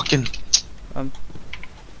missed the fucking.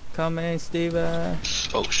 Coming, Steven.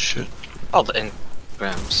 Oh shit. All the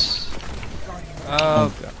engrams.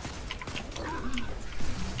 Oh, God.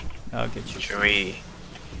 I'll get you. Should we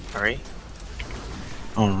hurry?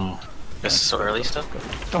 Oh no. This is so early stuff.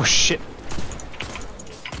 Oh shit.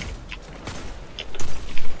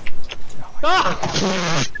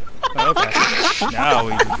 Okay. Now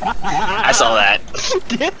we. I saw that.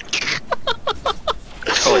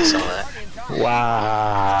 Totally saw that.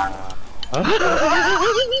 Wow.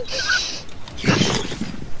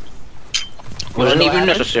 Wasn't even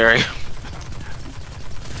necessary.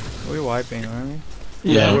 We're wiping, aren't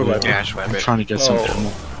we? Yeah, we're yeah. right. Yeah, I swear, I'm babe. trying to get some Oh.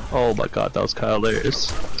 ammo. Oh my god, that was kind of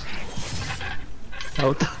hilarious.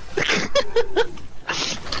 Oh.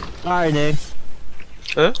 Alright, Nick.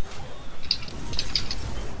 Huh?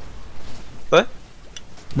 What?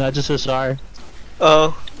 No, I just said sorry,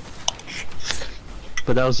 Oh.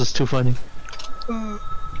 but that was just too funny.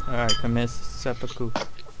 Alright, commence seppuku.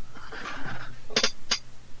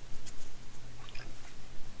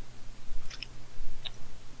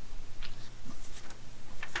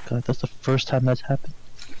 God, that's the first time that's happened.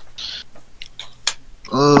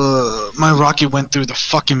 My rocket went through the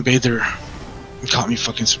fucking bather. It caught me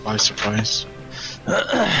fucking by surprise.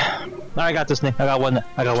 I got this, Nick. I got one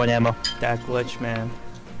ammo. That glitch, man.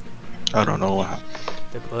 I don't know what happened.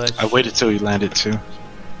 The glitch. I waited till he landed too.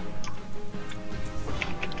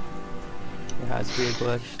 It has to be a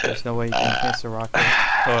glitch. There's no way you can miss a rocket.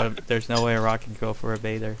 Or there's no way a rocket can go for a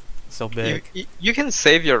bather. It's so big. You can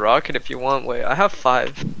save your rocket if you want. Wait, I have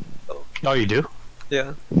 5. Oh, you do?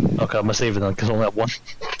 Yeah. Okay, I'm gonna save it then, because I only have one.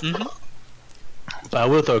 Mhm. But I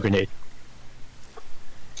will throw a grenade.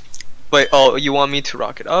 Wait. Oh, you want me to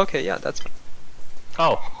rock it? Oh, okay. Yeah, that's fine.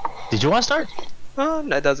 Oh, did you want to start?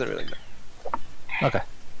 That doesn't really matter. Okay.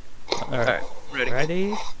 Alright. Alright, ready.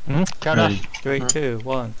 Ready? Count Ready. off. 3, 2,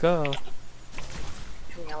 1, go.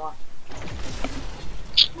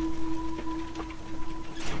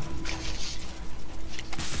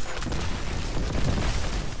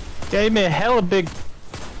 Yeah, you made a hella big.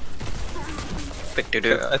 Big doo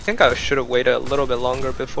doo. I think I should have waited a little bit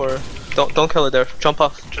longer before. Don't kill it there. Jump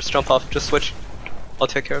off. Just jump off. Just switch. I'll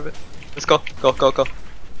take care of it. Let's go. Go. Go. Go.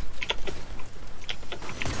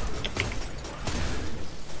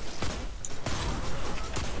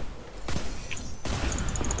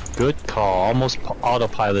 Good call. Almost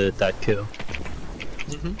autopiloted that kill.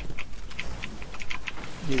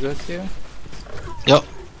 You go, Steven? Yep.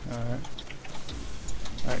 Alright.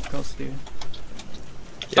 Alright, go, Steven.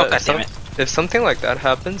 Oh, God damn it. If something like that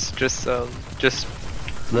happens, just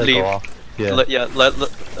Let it leave. go off.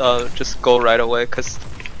 Yeah. Just go right away, cause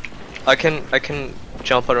I can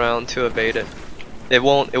jump around to evade it. It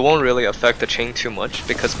won't really affect the chain too much,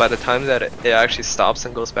 because by the time that it actually stops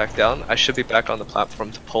and goes back down, I should be back on the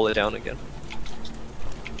platform to pull it down again.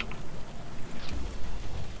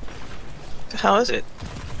 How is it?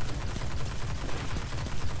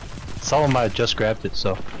 Someone might have just grabbed it,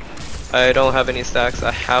 so. I don't have any stacks.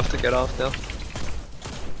 I have to get off now.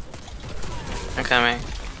 Okay, man.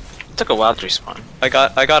 It took a while to respawn. I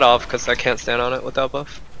got off because I can't stand on it without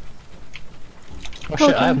buff. Oh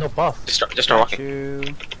shit, I have no buff. Just start walking. You.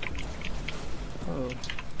 Oh.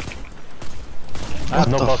 I have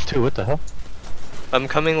no What the buff too, what the hell? I'm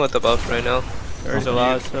coming with the buff right now. There's a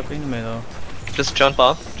lot of stuff in the middle. Just jump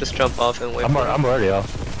off. Just jump off and wait. I'm already off.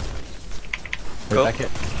 Go. Back it.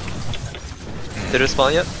 Did it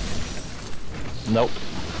spawn yet? Nope.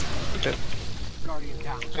 Okay.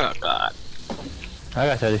 Oh god. I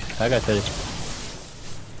got Teddy.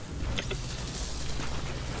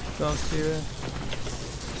 Don't see it.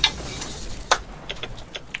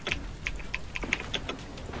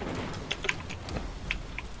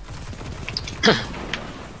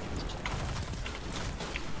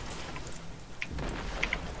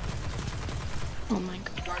 Oh my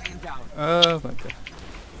god. Oh my god.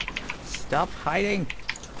 Stop hiding!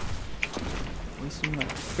 Wasting my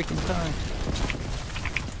freaking time.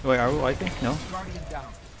 Wait, are we wiping? No?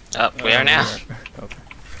 We are now. Okay.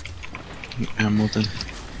 Hamilton.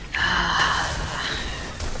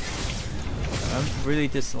 I'm really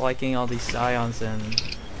disliking all these Scions and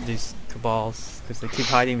these Cabals because they keep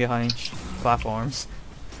hiding behind platforms.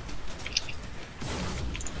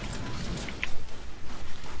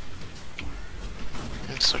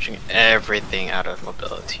 I'm switching everything out of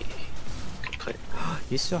mobility. Complete.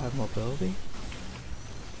 You still have mobility?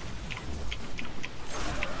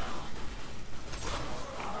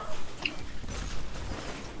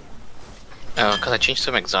 Oh, because I changed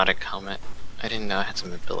some exotic helmet. I didn't know I had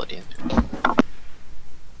some ability in there.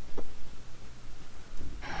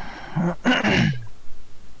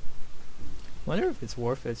 Wonder if it's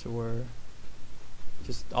worth it or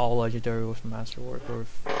just all legendary with masterwork, or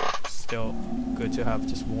if it's still good to have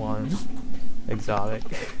just one exotic.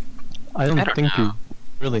 I don't think know. you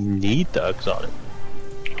really need the exotic.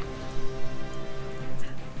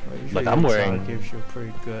 Well, usually Like, I'm the wearing- exotic gives you a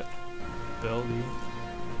pretty good ability.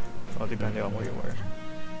 Well, depending on what you're wearing.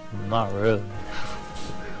 Not really.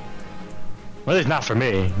 Well, it's not for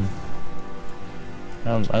me.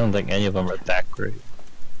 I don't think any of them are that great.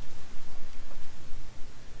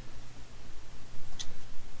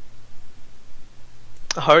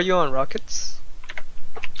 How are you on rockets?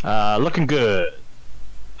 Looking good.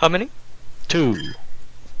 How many? 2.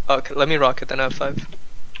 Okay, let me rocket then I have 5.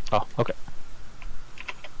 Oh, okay.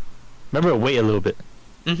 Remember to wait a little bit.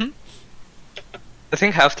 I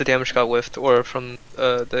think half the damage got whiffed, or from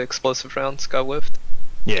the explosive rounds got whiffed.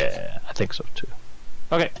 Yeah, I think so too.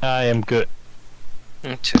 Okay, I am good.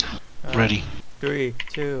 Ready. 3,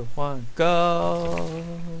 2, 1, go!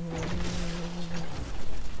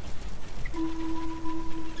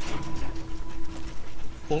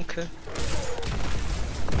 Okay.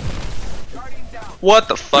 What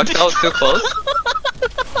the fuck? That was too close.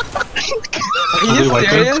 Are you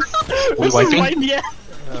serious? We wiping? Yeah.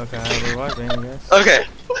 Okay, we're wiping, I guess. Okay.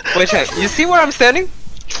 Wait, check. You see where I'm standing?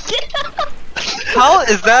 How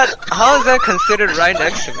is that considered right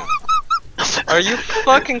next to me? Are you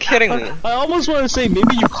fucking kidding me? I almost want to say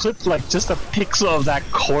maybe you clipped like just a pixel of that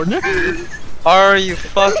corner. Are you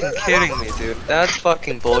fucking kidding me, dude? That's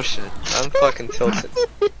fucking bullshit. I'm fucking tilted.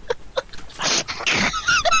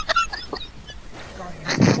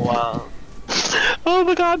 Wow. Oh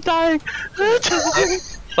my god, I'm dying.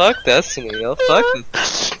 Fuck Destiny, yo. Fuck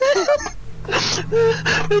this.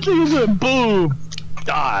 That thing just went boom.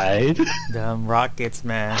 Died. Damn rockets,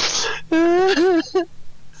 man.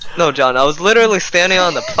 No, John, I was literally standing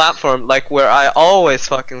on the platform like where I always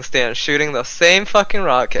fucking stand, shooting the same fucking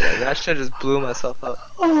rocket, and that shit just blew myself up.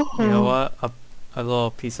 You know what? A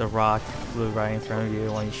little piece of rock flew right in front of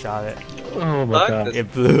you when you shot it. Oh my Fuck god. this.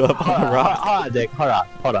 It blew up on the rock. Hold on, Dick.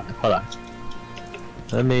 Hold on.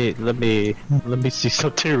 Let me see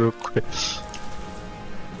something real quick.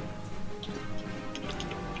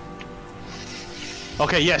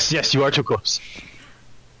 Okay, yes, you are too close.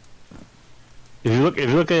 If you look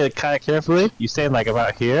at it kind of carefully, you stand like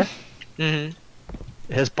about here. Mhm.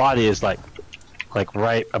 His body is like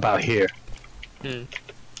right about here. Hmm.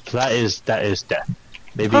 So that is death.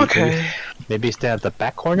 Maybe Okay. maybe stand at the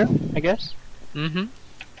back corner, I guess. Mhm.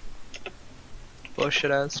 Bullshit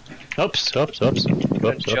ass. Oops. Jump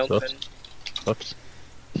in.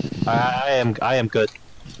 I am good.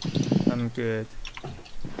 I'm good.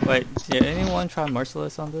 Wait, did anyone try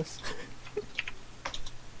Merciless on this?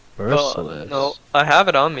 Merciless. No, I have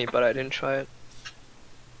it on me, but I didn't try it.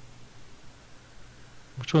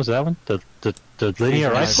 Which one's that one? The linear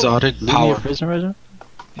Fusion rifle? Exotic Linear power. prison rifle?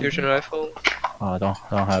 Fusion rifle. Oh, I don't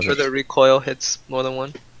have Sure, it. the recoil hits more than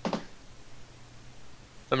one.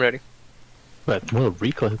 I'm ready. Wait, more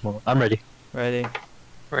recoil. I'm ready. Ready?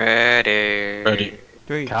 Ready. Ready.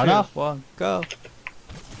 3, Count 2, off. 1, go.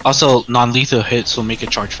 Also, non-lethal hits will make it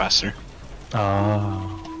charge faster.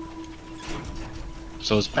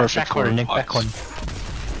 So it's perfect Back corner, Nick. pods. Back corner.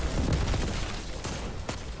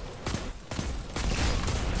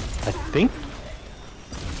 I think.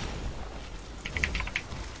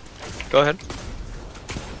 Go ahead.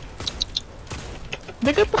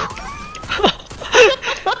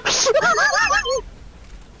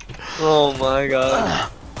 Oh my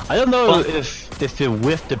god. I don't know if it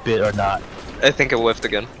whiffed a bit or not. I think it whiffed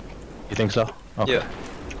again. You think so? Okay. Yeah.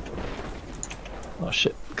 Oh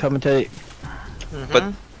shit. Commentate.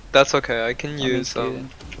 But that's okay. I can I'm use in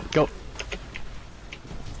Go.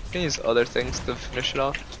 I can use other things to finish it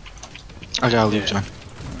off. I gotta leave, John.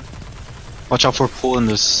 Watch out for pulling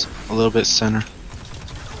this a little bit center.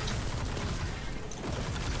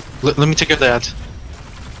 Let me take care of that.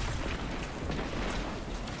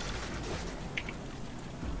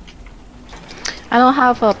 I don't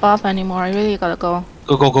have a buff anymore. I really gotta go.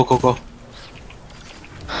 Go, go, go, go, go.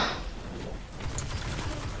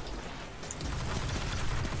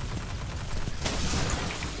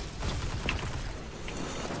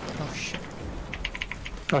 Oh shit.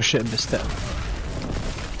 Oh shit, missed that.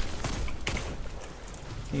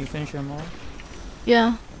 Can you finish them all?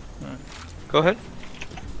 Yeah. Go ahead.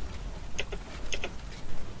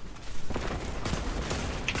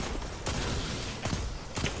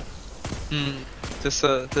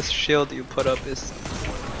 This shield you put up is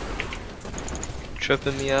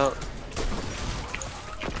tripping me out.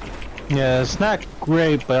 Yeah, it's not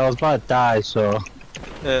great, but I was about to die, so.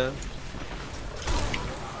 Yeah.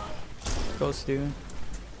 Go, Steven.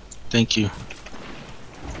 Thank you.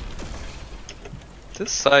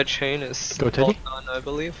 This side chain is Go, all Teddy. done, I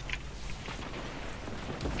believe.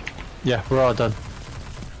 Yeah, we're all done.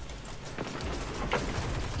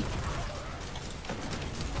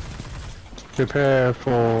 Prepare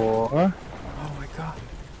for. Oh my god.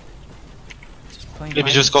 Just playing.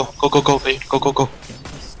 Baby, just go. Go, go, go, babe. Go, go, go.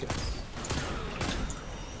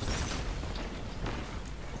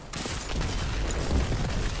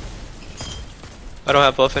 I don't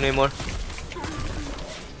have buff anymore.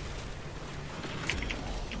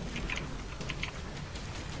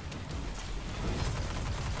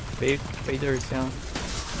 Vader is down.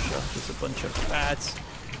 Shut, there's a bunch of bats.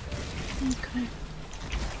 Okay.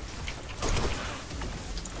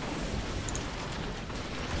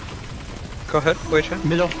 Go ahead, wait.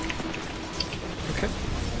 Middle. Okay.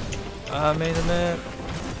 Main event.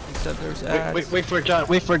 Except there's ads. Wait for John.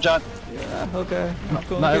 Wait for John. Yeah, okay.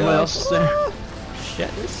 Not everyone else is there.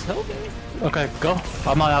 Shit, this helping. Okay, go.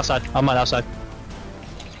 I'm on outside. I'm on outside.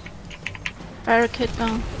 Barricade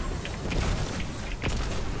down.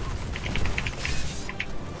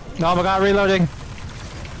 Oh my god, reloading.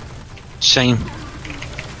 Shame.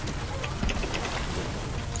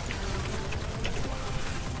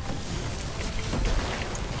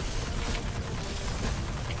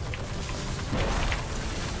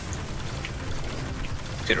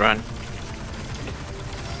 Good run.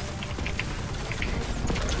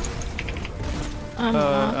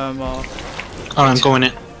 I'm off. Oh, I'm going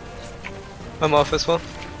in. I'm off as well.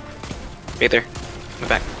 Vader. I'm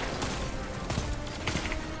back.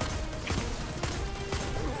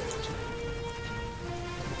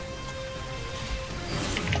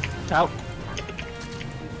 Out.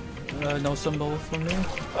 No symbol for me.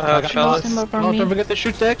 I have chalice. Symbol for Oh, me. don't forget to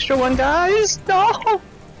shoot the extra one, guys. No.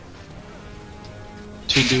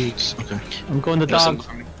 2 dudes. Okay. I'm going to No dog. symbol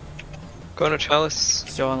for me. Going to chalice.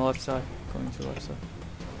 Still on the left side. Going to the left side.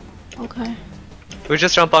 Okay. We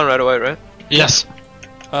just jump on right away, right? Yes.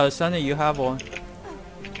 Sunny, you have one.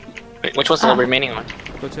 Wait, which one's the remaining one?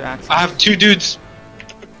 Go to axe. I have 2 dudes.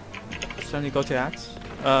 Sunny, go to axe.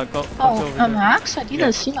 Go to Oh, over an there. axe? I didn't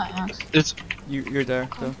Yeah. see my axe. It's You're there.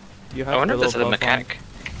 Though. You have I wonder the if this is little a buff on mechanic.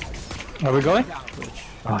 Are we going? Which,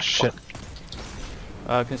 Oh shit.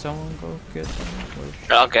 can someone go get someone? Where's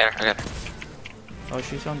she? I'll get her. I got her. Oh,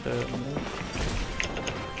 she's on the.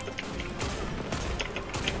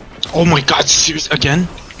 oh my god, serious again?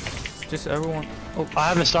 Just everyone. Oh, I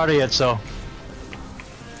haven't started yet, so.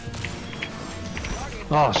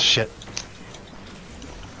 Oh shit.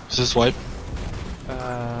 Is this wipe?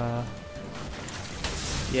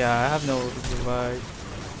 yeah, I have no revive.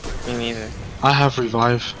 Me neither. I have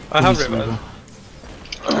revive. I have Please, revive.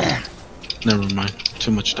 Never mind.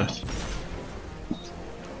 Too much death.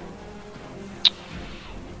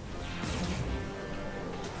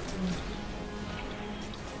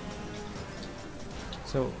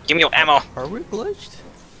 So, Give me your ammo. are we glitched?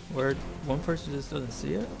 Where one person just doesn't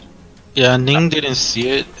see it? Yeah, Ning didn't see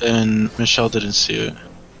it, and Michelle didn't see it.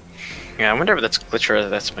 Yeah, I wonder if that's glitch or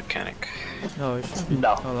that's mechanic. No, it should be.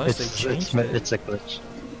 No, Unless they changed it. it's a glitch.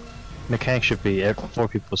 Mechanic should be 4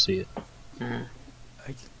 people see it. Mm.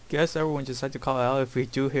 I guess everyone just had to call out if we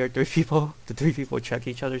do hear 3 people. The 3 people check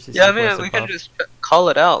each other to see Yeah, I what's mean, we can above. just call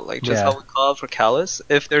it out, like just Yeah. how we call out for Callus.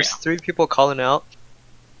 If there's 3 people calling out,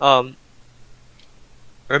 and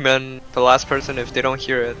then the last person, if they don't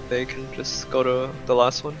hear it, they can just go to the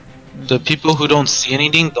last one. The people who don't see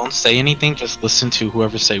anything, don't say anything, just listen to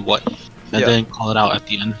whoever say what. And Yeah. then call it out at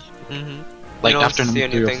the end. Mm-hmm. Like you don't after see New Year.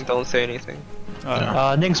 anything, don't say anything.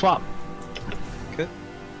 Alright. Ning swap.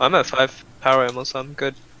 I'm at 5 power ammo, so I'm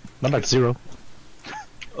good. I'm at 0.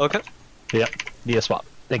 Okay. DS swap.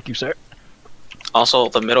 Thank you, sir. Also,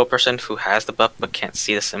 the middle person who has the buff but can't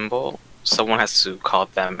see the symbol, someone has to call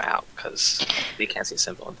them out because they can't see the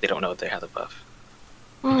symbol. They don't know they have the buff.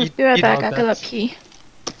 Oh, You- be right you back. know I gotta that's- pee.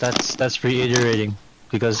 That's reiterating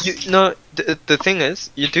because No, the thing is,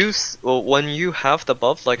 you do well, when you have the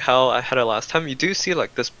buff, like how I had it last time, you do see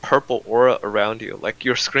like this purple aura around you. Like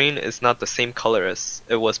your screen is not the same color as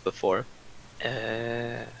it was before.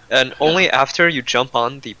 And only after you jump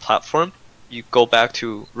on the platform, you go back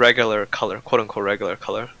to regular color, quote unquote regular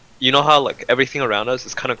color. You know how like everything around us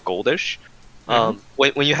is kind of goldish.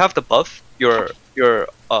 When you have the buff, your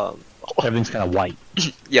everything's kind of white.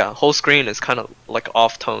 yeah, whole screen is kind of like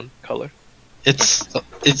off tone color.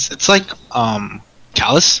 It's like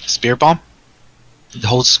Callus Spear Bomb. The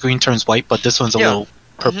whole screen turns white, but this one's a Yeah. little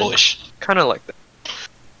purplish. Kind of like that.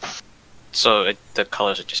 So the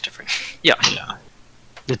colors are just different. Yeah. Yeah.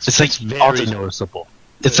 It's like very all the- noticeable.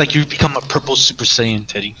 It's like you become a purple Super Saiyan,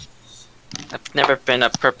 Teddy. I've never been a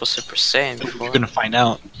purple Super Saiyan before. You're gonna find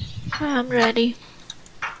out. I'm ready.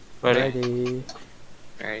 Ready? Ready?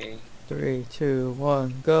 Ready. 3, 2,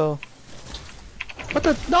 1, go. What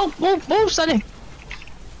the? No! Move, Sonny!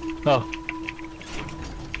 Oh,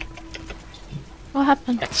 What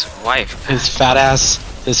happened? Ex-wife. His fat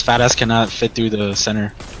ass cannot fit through the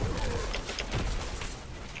center.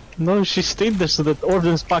 no, she stayed there so that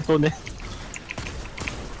order spot go in.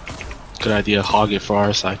 Good idea. Hog it for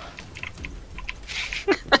our side.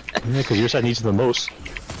 Yeah, because your side needs it the most.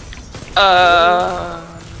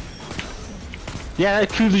 Yeah, that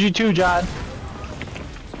cruises you too, John.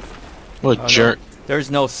 What a Oh, no. jerk.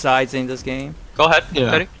 There's no sides in this game. Go ahead,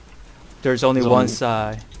 Yeah. Teddy. There's only There's one only-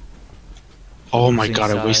 side. Oh my Losing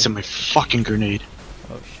god, I side. wasted my fucking grenade.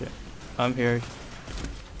 Oh shit. I'm here.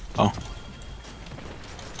 I'm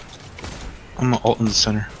gonna ult in the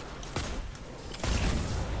center.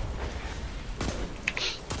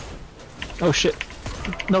 Oh shit.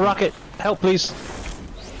 No rocket. Help, please.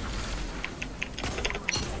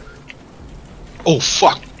 Oh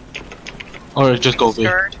fuck! Alright, just go, B.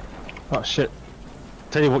 Oh shit.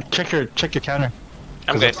 Tell you what, check your counter.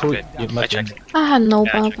 I'm 'Cause good. it's I'm food. good. You I might- checked. I had no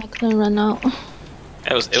Yeah, I buff. I couldn't run out.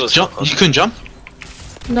 It was so Jump? close. You couldn't jump?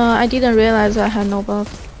 No, I didn't realize I had no buff.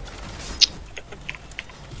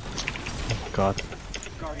 God.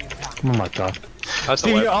 Oh my god. That's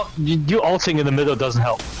Steve, a you, wipe. you ulting in the middle doesn't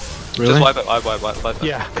help. Really? Just wipe it, wipe it.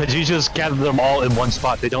 Yeah, because you just gather them all in one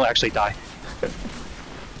spot. They don't actually die.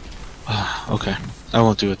 Okay. I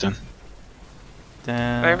won't do it then.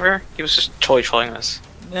 Damn. Whatever. He was just totally trolling us.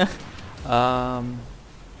 Yeah.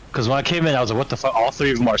 Because when I came in, I was like, what the fuck? All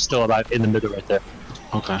 3 of them are still alive in the middle right there.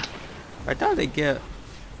 Okay. I thought they get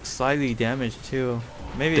slightly damaged too.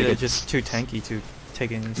 Maybe They they're get just too tanky to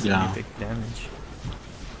take any Yeah. significant damage.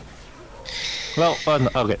 Well,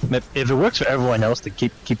 okay. If it works for everyone else to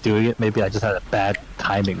keep doing it, maybe I just had a bad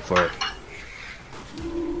timing for it.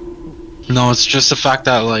 No, it's just the fact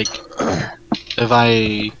that like, if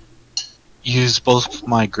I use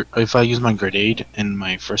my grenade in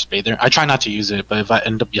my first bather, I try not to use it, but if I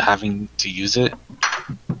end up having to use it,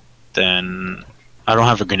 then I don't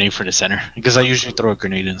have a grenade for the center because I usually throw a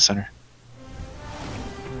grenade in the center.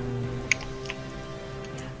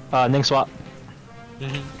 Ning swap.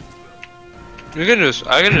 I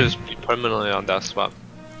can just be permanently on that spot.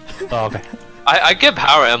 Oh, okay. I get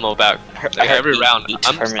power ammo back like every round. Be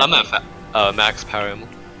I'm permanently. at max power ammo.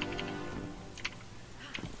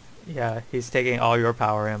 Yeah, he's taking all your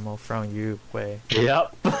power ammo from you, Wei.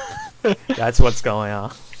 Yep. That's what's going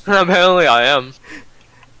on. Apparently I am.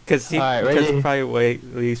 Cause he Alright, ready? probably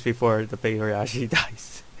leaves before the Bator actually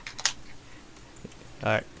dies.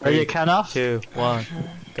 Alright. Ready to count off? 2, 1,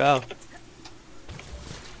 go.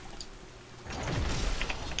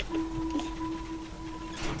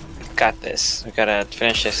 Got this. We gotta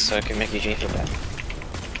finish this so I can make Eugene feel bad.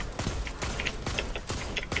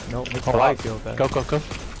 Nope, make Oh, the wow. feel bad. Go, go, go.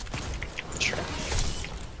 Sure.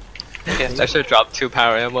 Okay, I should drop 2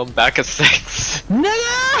 power ammo back at 6.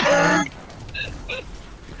 No!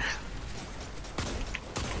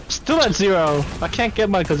 Still at 0. I can't get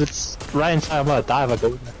mine because it's right inside. I'm gonna die if I go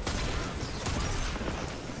in there.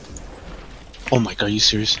 Oh my god, are you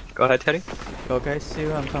serious? Go ahead, Teddy. Go guys,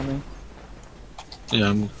 see I'm coming. Yeah,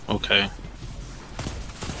 I'm okay.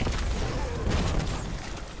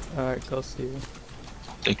 Alright, go Steven.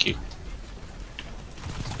 Thank you.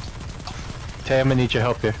 Tay, I'm gonna need your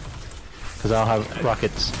help here. Because I don't have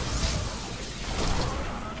rockets.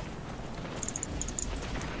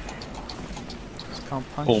 Just come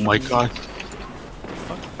punch Oh my me. god.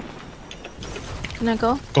 Can I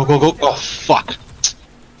go? Go, go, go. Oh, fuck.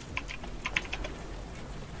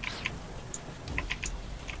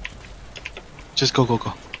 Just go, go,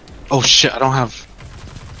 go. Oh shit, I don't have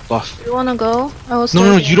buff. You wanna go? I was. No, no,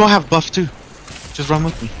 no, waiting. you don't have buff too. Just run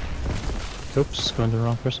with me. Oops, going to the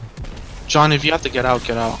wrong person. John, if you have to get out,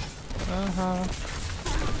 get out. Uh-huh.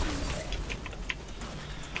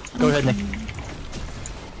 Go ahead, Nick.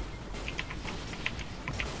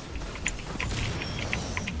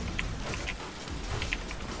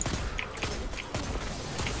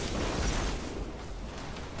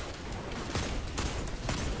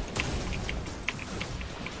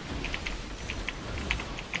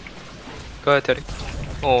 Go ahead, Teddy.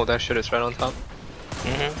 Oh, that shit is right on top.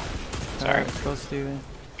 Sorry. Alright, go Steven.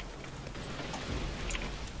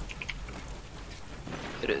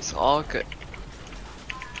 It is all good.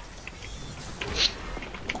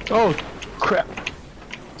 Oh, crap.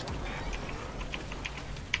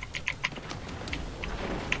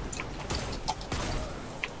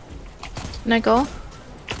 Can I go?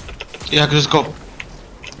 Yeah, just go.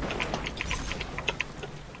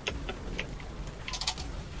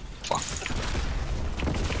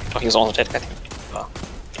 Oh, he was almost dead, I think. Oh.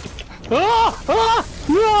 Ah! Ah!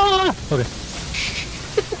 Ah! Okay.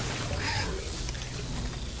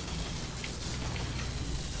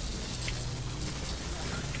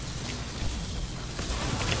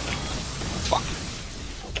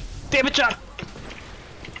 Damn it, John!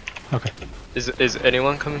 Okay. Is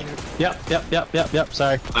anyone coming here? Yep.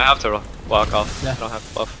 Sorry. I have to walk off. Yeah. I don't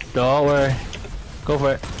have buff. Don't worry. Go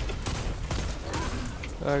for it.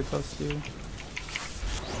 Alright, go Steven.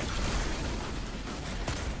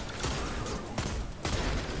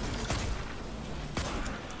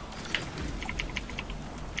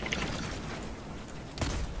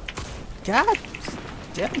 God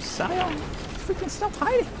damn, Sion. Freaking stop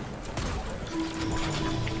hiding.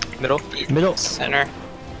 Middle. Middle. Center.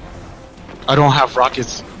 I don't have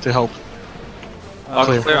rockets to help.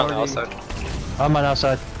 Clear on the 40. outside. I'm on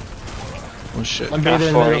outside. Oh shit. One bather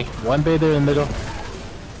in the 40. middle. One bather in the middle.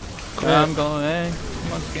 Yeah, I'm going in.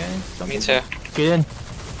 Come on, gang. Me too. Get in.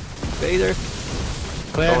 Vader.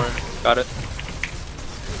 Clear. Don't worry. Got it.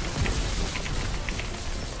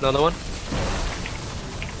 Another one.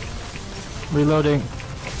 Reloading.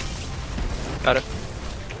 Got it.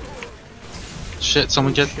 Shit,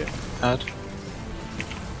 someone get Shit. ad.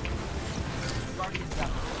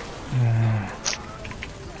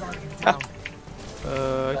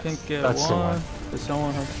 I can get That's the one. one. But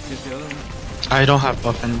someone has to get the other one. I don't have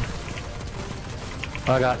buff anymore.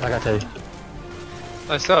 Oh, I got Teddy.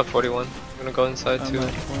 I still have 41. I'm gonna go inside I'm to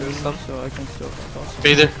at do 20, some. so I can still toss it.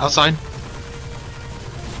 Bather, outside.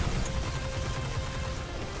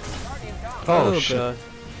 Oh, shit. God.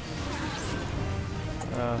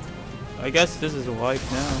 I guess this is a wipe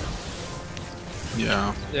now.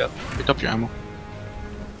 Yeah. Yeah. Pick up your ammo.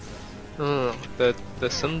 The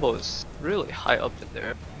symbol is really high up in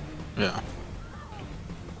there. Yeah.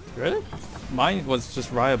 Really? Mine was just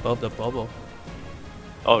right above the bubble.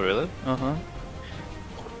 Oh really? Uh-huh.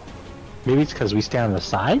 Maybe it's because we stand on the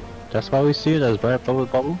side? That's why we see it as right above the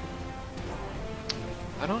bubble?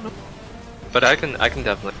 I don't know. But I can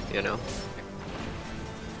definitely, you know.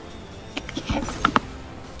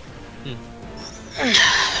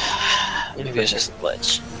 Maybe it's just a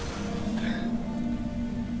glitch.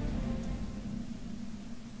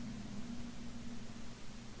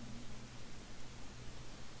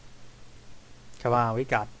 Come on, we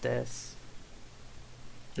got this.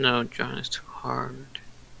 No, John, it's too hard.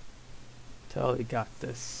 Totally got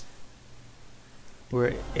this.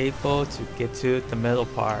 We're able to get to the middle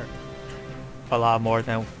part a lot more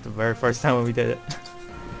than the very first time when we did it.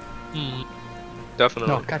 Definitely.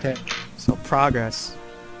 No, goddamn. So progress.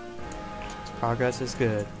 Progress is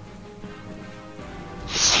good.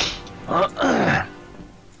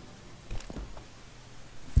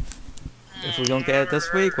 If we don't get it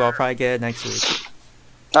this week, we'll probably get it next week.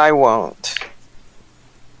 I won't.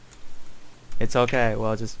 It's okay.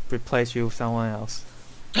 We'll just replace you with someone else.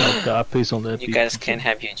 Oh god, please don't let it You be. guys can't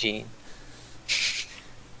have Eugene.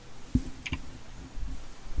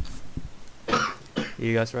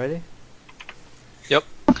 You guys ready?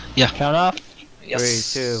 Count off.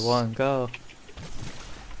 Yes. 3, 2, 1, go.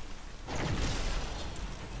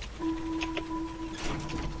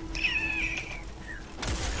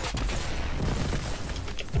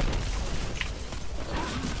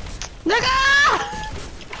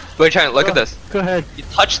 Wait, Chan, look at this. Go ahead. You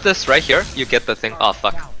touch this right here, you get the thing. Oh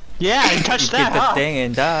fuck. Yeah, you You touched get that. the Huh? thing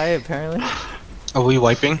and die, apparently. Are we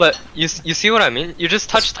wiping? But you see what I mean? You just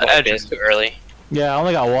touch the edge. It's too early. Yeah, I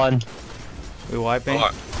only got one. We wiping?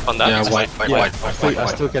 On that? Yeah, wipe. I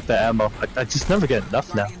still get the ammo. I just never get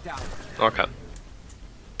enough now. Okay.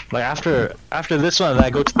 Like after this one, and I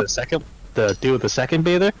go to the second, the deal with the second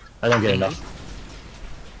bather. I don't get enough.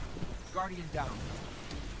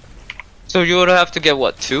 So you would have to get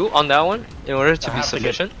what, 2 on that one in order to I be have to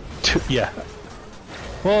get sufficient? Yeah.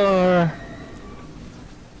 Or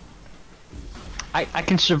I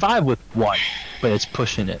can survive with 1, but it's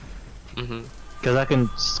pushing it. Mm-hmm. Because I can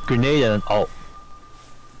grenade and ult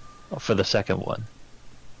for the second one.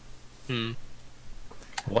 Hmm.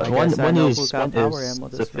 I One guess I know who is got power ammo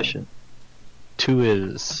this sufficient. 2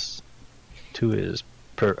 is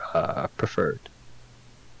preferred.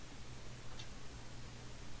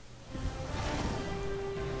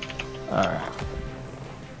 Alright.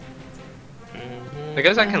 I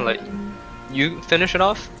guess I can let you finish it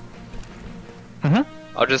off. Mhm.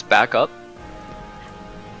 I'll just back up.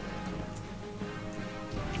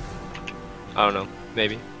 I don't know,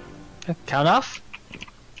 maybe. Count off.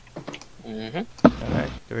 Mm-hmm.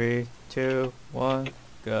 Alright, 3, 2, 1,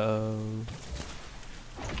 go.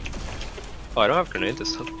 Oh, I don't have grenade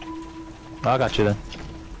this time. I got you then.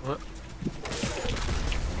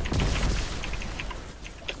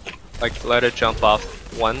 Like, let it jump off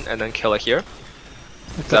 1 and then kill it here.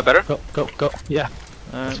 Is that better? Go. Yeah.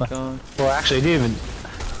 Alright, fine. going. Well, actually, it didn't even.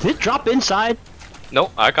 Did it drop inside?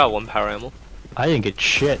 No, I got 1 power ammo. I didn't get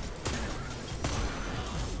shit.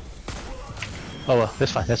 Oh well,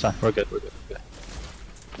 that's fine. We're good.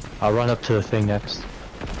 I'll run up to the thing next.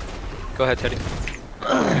 Go ahead, Teddy.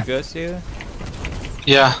 You good, Steven?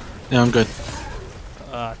 Yeah, I'm good.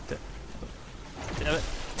 Damn it.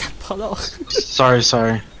 Hello. Sorry.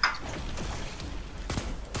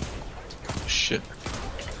 Shit.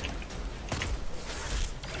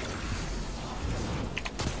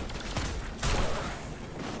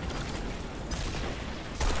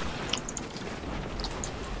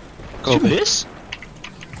 Go, Shoot babe. this?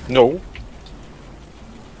 No.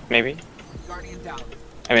 Maybe.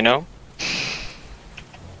 I mean, no.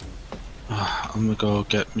 I'm gonna go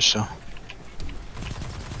get Michelle.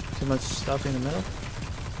 Too much stuff in the middle?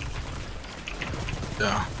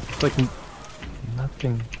 Yeah. It's like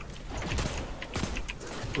nothing.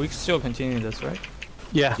 We can still continue this, right?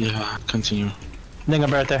 Yeah. Yeah, continue. Then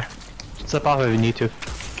I'm right there. Step off if you need to.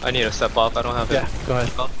 I need to step off, I don't have Yeah. it. Go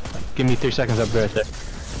ahead. Give me 3 seconds. I'll be right there.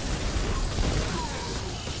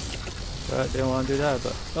 Didn't want to do that,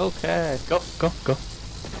 but okay. Go.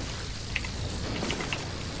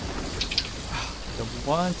 The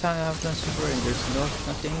one time I've done super and there's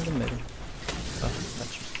nothing in the middle. Oh,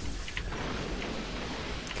 that's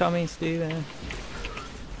coming, Steven.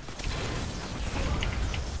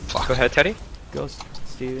 Go ahead, Teddy. Go,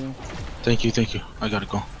 Steven. Thank you. I gotta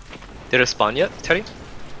go. Did it spawn yet, Teddy?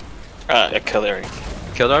 I killed it already.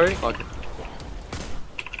 Killed already? Okay.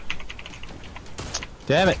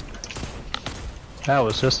 Damn it. That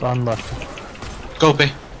was just unlucky. Go,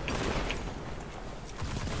 babe.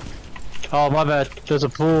 Oh my bad. There's a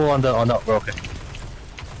pool on the. Oh no, we're okay.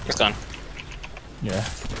 It's gone. Yeah.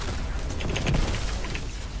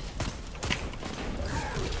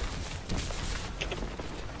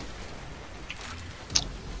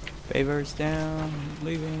 Favors down,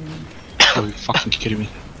 leaving. Are you fucking kidding me?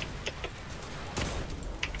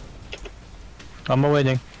 I'm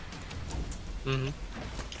waiting. Mm-hmm.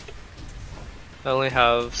 I only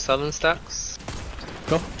have 7 stacks.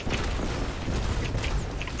 Go.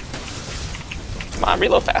 Come on,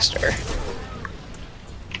 reload faster.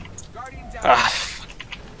 Ah,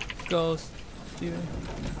 Go, Steven.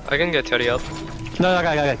 I can get Teddy up. No, I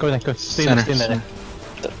got. Go then. Go. Stay in Center. there.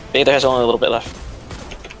 the Vader has only a little bit left.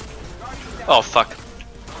 Oh fuck.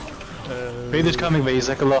 Vader's coming, but he's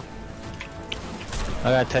like a low. I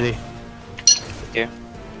got Teddy. Yeah.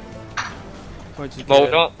 Where'd you No,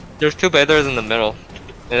 get? don't. There's 2 bathers in the middle.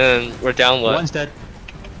 And then we're down what? One's dead.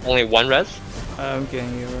 Only 1 res? I'm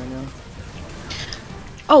getting you right now.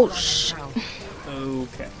 Oh sh.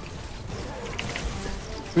 Okay.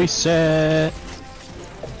 Reset.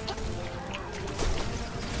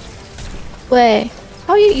 Wait,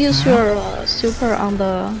 how you use your super on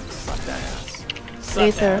the Slap that ass. Slap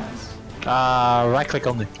laser? that ass. Right click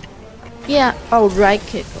only. Yeah. Oh, right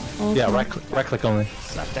click. Okay. Yeah, right click only.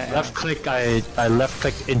 Slap that ass. Left click. I left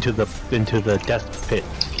clicked into the death pit.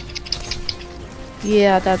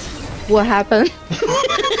 Yeah, that's what happened.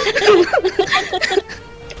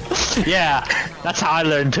 Yeah, that's how I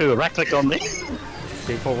learned too. Right click only.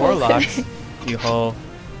 See, for warlocks, you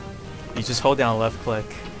just hold down left click.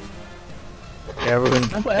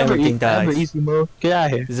 Everything dies. Easy mode. Get out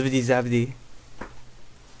of here. Zippity zappity.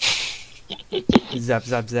 Zap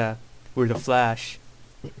zap zap. We're the Flash.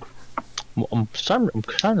 I'm trying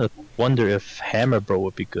to wonder if Hammer Bro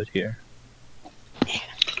would be good here.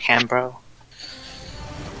 Ham, bro.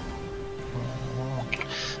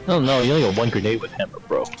 No, you only got 1 grenade with Hammer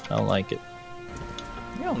Bro. I don't like it.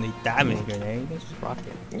 You don't need that many grenades. You can just rock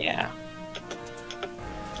it. Yeah.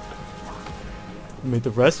 I mean,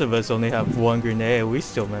 the rest of us only have 1 grenade. We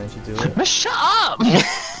still manage to do it. Shut up!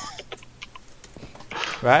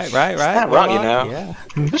 Right. not wrong, you know.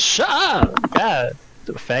 Yeah. Shut up! God,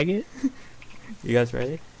 the faggot. You guys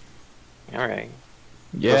ready? Alright.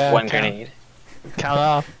 Yeah. With 1 grenade. Count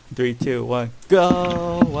off. 3, 2, 1,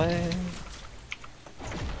 go away.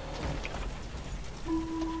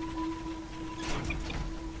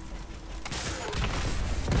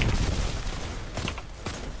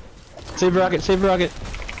 Save rocket. Save rocket.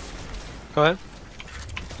 Go ahead.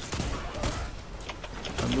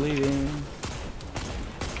 I'm bleeding.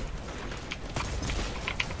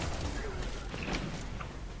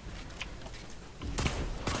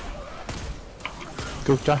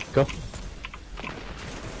 Go, John. Go.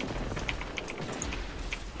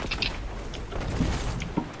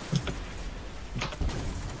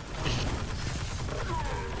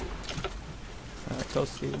 Alright, go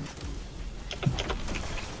Steven.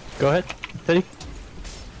 Go ahead. Teddy.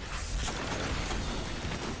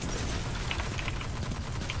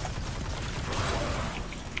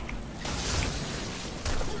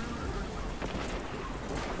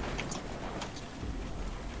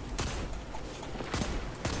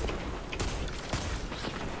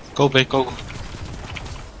 Go, babe, go.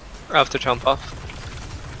 I have to jump off.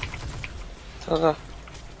 Go.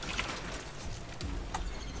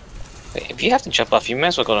 Wait, if you have to jump off, you might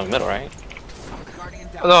as well go to the middle, right?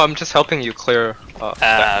 No, I'm just helping you clear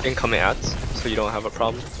Ah. the incoming ads, so you don't have a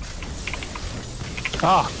problem.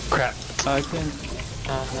 Oh, crap. I can.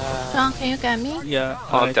 John, can you get me? Yeah.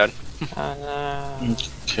 Oh, I'm dead.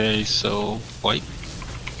 Okay, so white.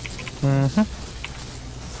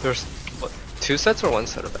 There's what, 2 sets or 1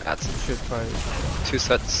 set of ads? Should probably. 2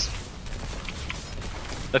 sets.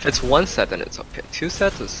 If it's 1 set, then it's okay. 2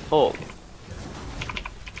 sets is oh.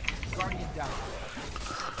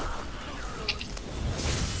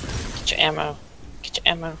 Get your ammo. Get your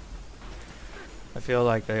ammo. I feel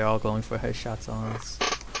like they're all going for headshots on us.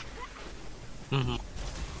 Mm-hmm.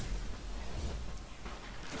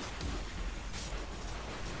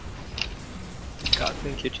 God,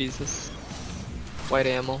 thank you, Jesus. White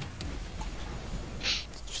ammo.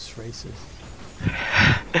 Just racist.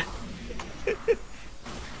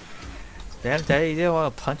 Damn, Daddy, you didn't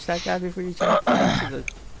want to punch that guy before you jumped into the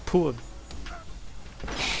pool.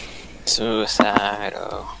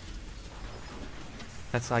 Suicidal.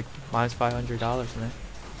 That's like minus $500, man.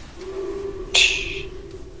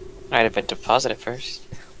 I'd have been deposited first.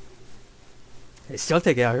 Hey, still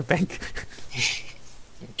take it out of your bank.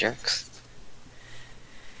 You jerks.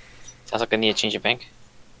 Sounds like I need to change your bank.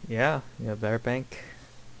 Yeah, better bank.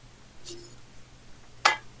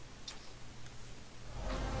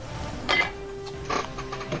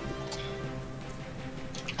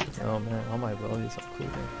 Oh man, all my abilities are cool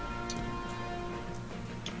there.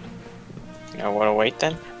 You wanna wait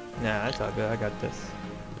then? Nah, that's all good. I got this.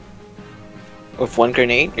 With 1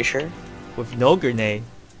 grenade, you sure? With no grenade.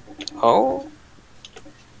 Oh?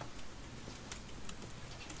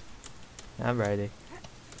 I'm ready.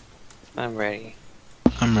 I'm ready.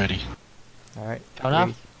 I'm ready. Alright. Count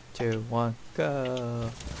off. 3, 2, 1,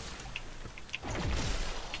 go.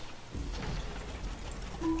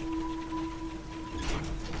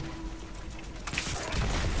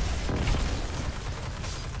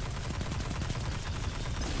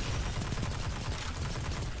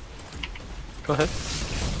 Go ahead.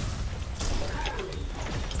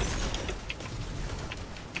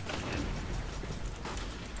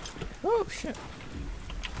 Oh shit.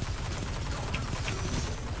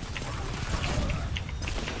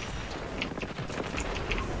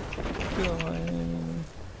 going.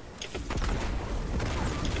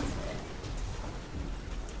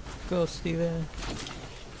 Go, Steven.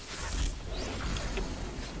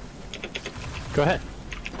 Go ahead.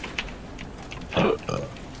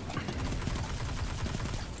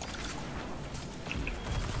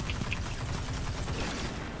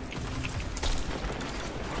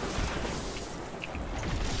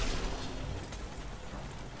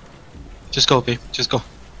 Just go, babe. Just go.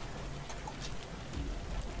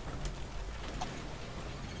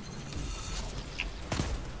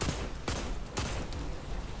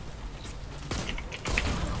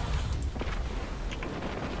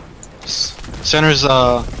 Center's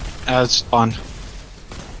as spawn.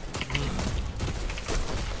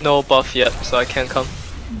 No buff yet, so I can't come.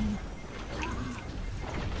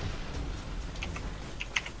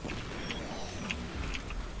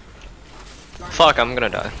 Fuck, I'm gonna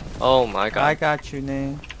die. Oh my god. I got you,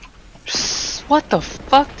 name. What the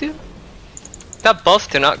fuck, dude? That buff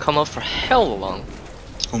did not come up for hell long.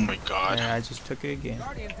 Oh my god. Yeah, I just took it again.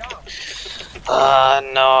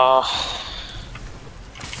 No.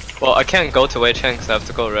 Well, I can't go to Wei Chen because I have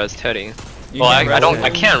to go res Teddy. You Well, can't I res don't. Teddy. I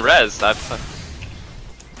can't res. I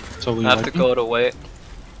So we have to go to Wei,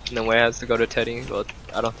 and then Wei has to go to Teddy. Well,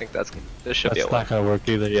 I don't think that's. This should be a That's wipe. not gonna work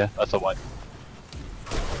either. Yeah, that's a wipe.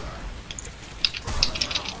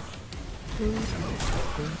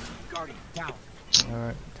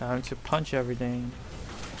 Alright, time to punch everything.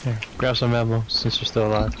 Here, grab some ammo since you're still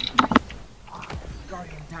alive.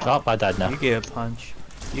 Oh, I died now. You get a punch.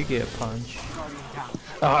 You get a punch.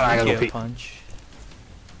 Oh, I You gotta go get a pee. punch.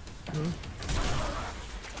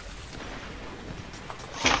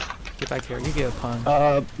 Get back here. You get a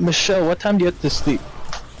punch. Michelle, what time do you have to sleep?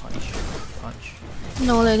 Punch. Punch.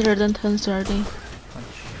 No later than 10:30. Punch.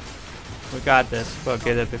 We got this. Go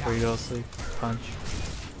get it before you go to sleep. Punch.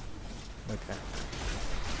 Okay.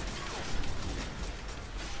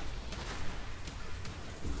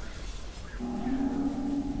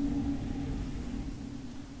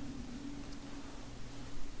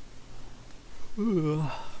 Ooh.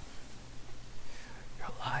 Your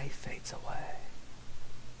life fades away.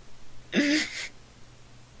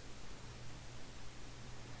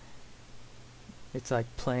 It's like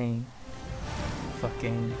playing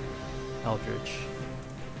fucking Eldritch.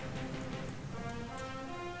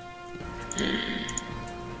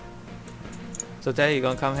 So Daddy, you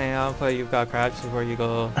gonna come hang out and play You've Got Crabs before you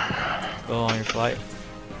go on your flight?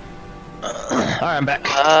 Alright, I'm back.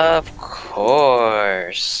 Of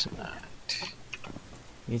course.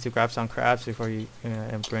 You need to grab some crabs before you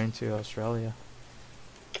immigrate to Australia.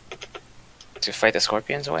 To fight the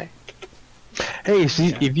scorpions away? Hey,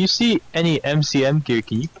 see, Yeah. if you see any MCM gear,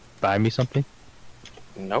 can you buy me something?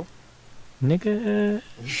 Nope. Nigga.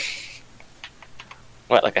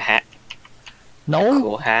 What, like a hat? No.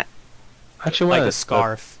 Cool hat? Actually, Like want a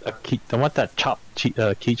scarf. I want that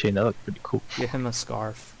keychain. That looks pretty cool. Get him a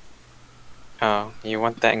scarf. Oh, you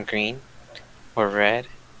want that in green? Or red?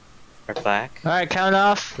 Or black? Alright, count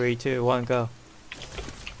off. 3, 2, 1, go.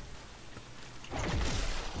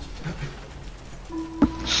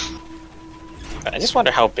 I just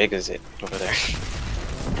wonder how big is it over there.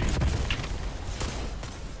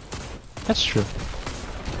 That's true.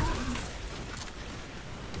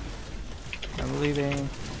 I'm leaving.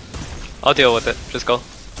 I'll deal with it. Just go.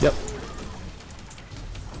 Yep.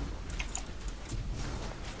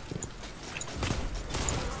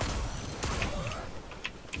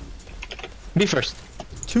 Me first.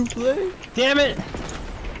 Too late. Damn it!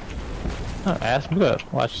 Oh, ass, good.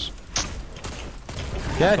 Watch.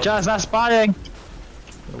 Yeah, John's not spotting.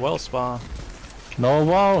 Well spawn. No, it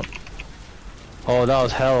won't. Oh, that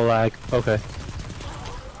was hell lag. Okay.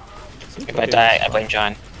 If I die, I blame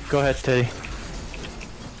John. Go ahead, Teddy.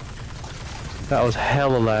 That was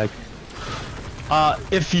hella lag.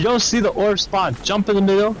 If you don't see the orb spawn, jump in the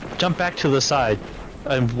middle, jump back to the side,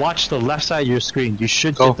 and watch the left side of your screen. You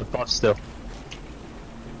should Go. get the buff still.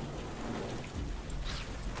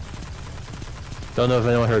 Don't know if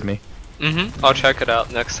anyone heard me. Mm-hmm. I'll check it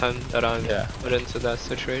out next time that I'm Yeah. put into that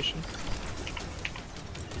situation.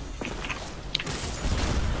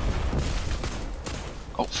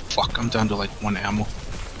 Oh fuck, I'm down to like 1 ammo.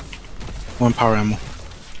 1 power ammo.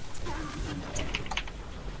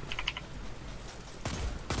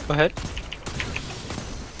 Go ahead.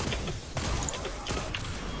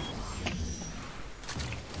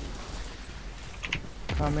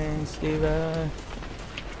 Come in, Steven.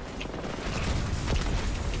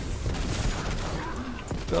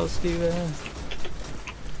 Go, Steven.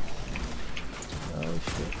 Oh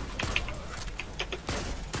shit.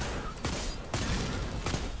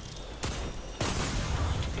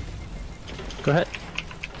 Go ahead.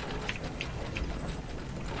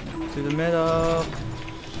 To the middle.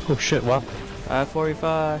 Oh shit! Wow. I have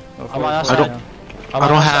 45. Oh, I'm on 44 outside. now. I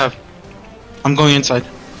don't have. I'm going inside.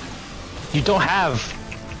 You don't have.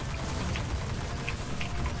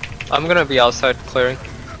 I'm gonna be outside clearing.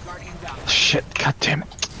 Shit! God damn it!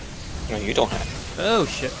 No, you don't have. Oh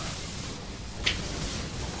shit.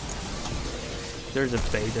 There's a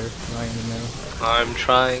Vader right in the middle. I'm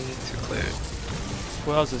trying to clear.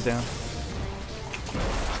 Who else is down?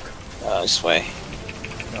 This way.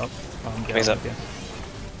 Nope. Oh, I'm down Raise up. again.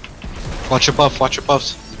 Watch your buff. Watch your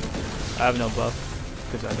buffs. I have no buff.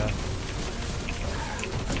 Because I died.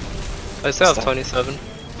 I still have Stop. 27.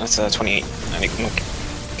 That's 28. I need to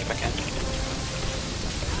get back in.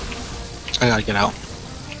 I gotta get out.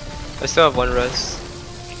 I still have 1 res.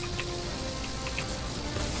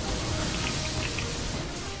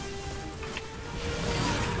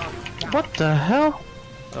 What the hell?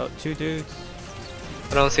 Oh, 2 dudes.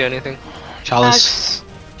 I don't see anything. Chalice.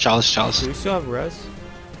 Chalice. Chalice. Do we still have res?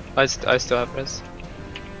 I still have res.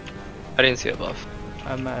 I didn't see a buff.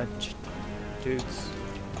 I'm at dudes.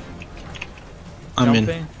 I'm in.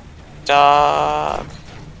 Jumping. Dog.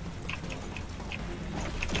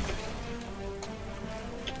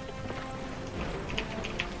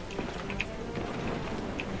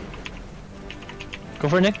 Go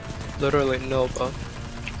for it, Nick. Literally no buff.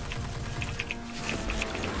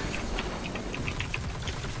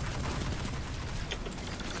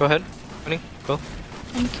 Go ahead, Winnie. Go.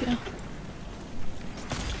 Thank you.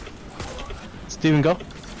 Steven, go.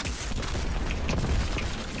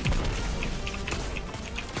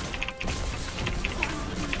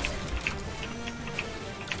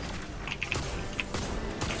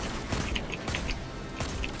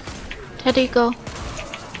 Teddy, go.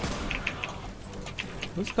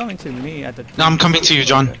 Who's coming to me at the... No, I'm coming to you,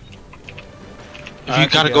 John. Okay. If I you have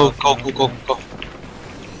to gotta get go, off go, now, go, go, yeah. go.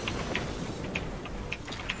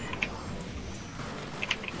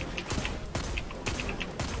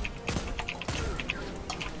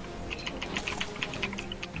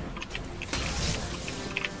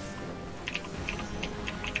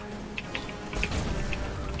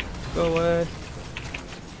 Go away.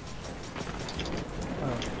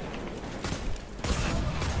 Oh.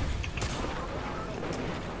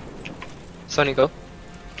 Sonny, go.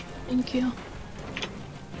 Thank you.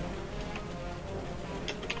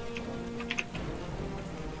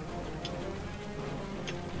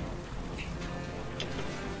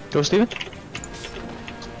 Go, Steven.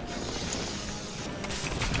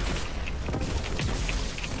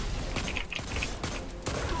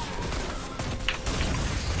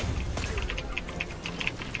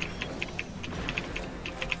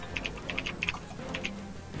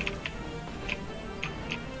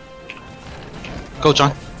 Go,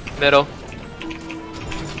 John. Middle.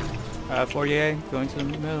 48, going to the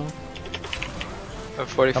middle. I'm I'm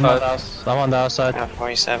 45. on the outside. I have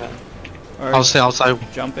 47. Alright, I'll stay outside.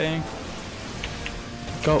 jumping.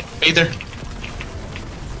 Go. Vader.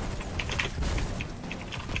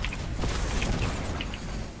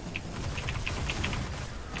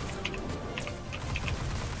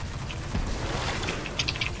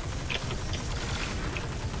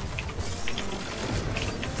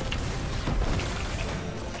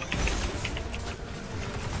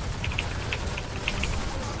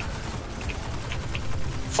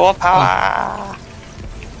 Full power!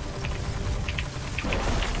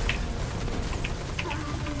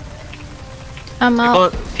 I'm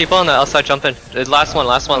out. People on the outside jumping. Last one,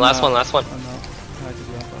 last one, I'm last out. one, last one. I'm out. I have to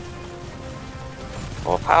jump off.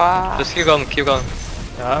 Full power! Just keep going, keep going.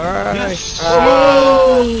 Alright. Yay.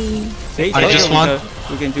 See, I just want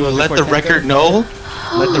we can do a Let the before record 10. know.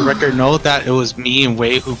 Let the record know that it was me and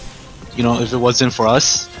Wei who, you know, if it wasn't for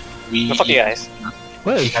us, we. No, fuck you guys.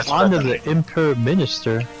 Wait, That's on to right. the Emperor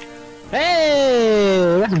Minister.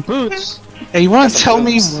 Hey, that's boots. Hey, you wanna That's tell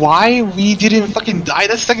me boots. why we didn't fucking die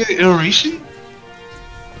that second iteration?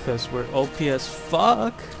 Because we're OP as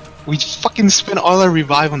fuck. We fucking spent all our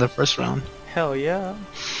revive on the first round. Hell yeah.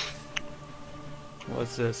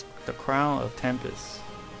 What's this? The Crown of Tempest.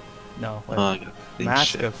 No, like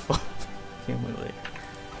Mask shit. of Accumulate.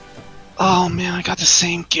 Oh man, I got the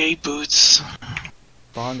same gay boots.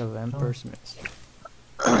 Bond of Emperor's Mist.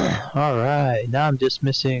 Alright, now I'm just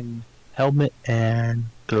missing helmet and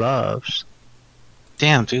gloves.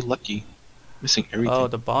 Damn, dude, lucky. Missing everything. Oh,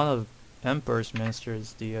 the Bond of Emperor's Minister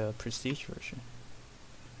is the prestige version.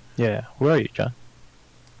 Yeah, where are you, John?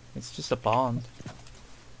 It's just a bond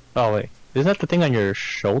Oh wait, isn't that the thing on your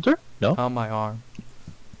shoulder? No? on my arm.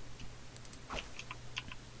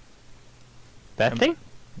 That thing?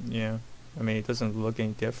 Yeah. I mean, it doesn't look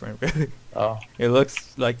any different, really. Oh. It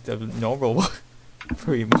looks like the normal one,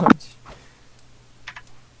 pretty much.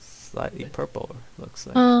 slightly purple. Looks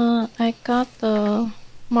like. I got the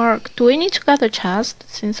mark. Do we need to get the chest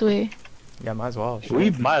since we? Yeah, might as well. We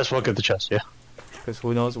might as well get the chest, yeah. Because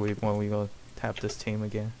who knows when we go tap this team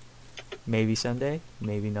again. Maybe Sunday,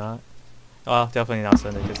 maybe not. Well, definitely not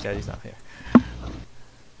Sunday because Daddy's not here.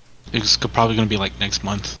 It's probably gonna be like next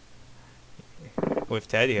month. With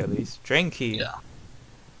Teddy at least. Drain key. Yeah.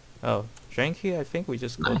 Oh, drain key. I think we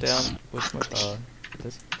just go Nice. down with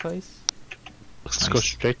this place. Let's go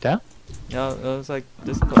straight down. No, it was like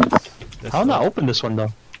this place. This How not way. open this one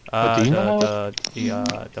though? Uh, do you know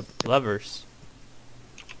the levers.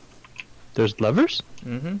 There's levers?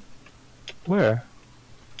 Mm-hmm. Where?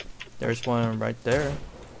 There's one right there.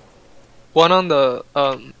 One on the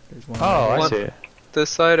There's one. Oh, right I One- see it. this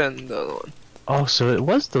side and the other one. Oh, so it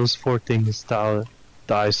was those 4 things that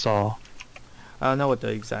I saw. I don't know what the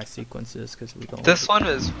exact sequence is because we don't. This one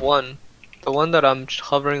is 1. The one that I'm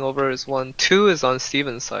hovering over is 1. 2 is on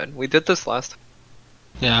Steven's side. We did this last time.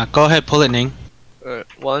 Yeah, go ahead, pull it, Ning.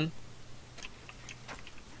 1.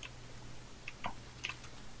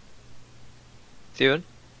 Steven?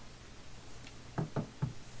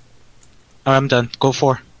 I'm done. Go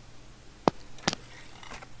 4.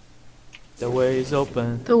 The way is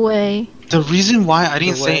open. The way. The reason why I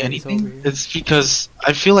didn't The say way is anything over here. is because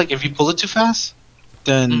I feel like if you pull it too fast,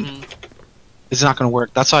 then Mm-hmm. it's not gonna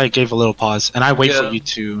work. That's why I gave a little pause, and I wait for Yeah. you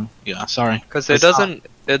to. Yeah, sorry. Because It's it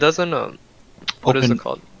doesn't what is Open. it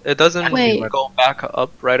called? It doesn't Wait. go back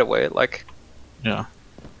up right away. Like, Yeah.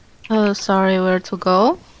 Sorry, where to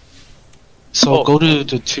go? So Oh, go to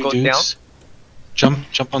the 2 go dudes.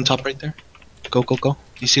 Jump on top right there. Go.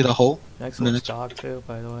 You see the hole? Next And then one's it's- dog too,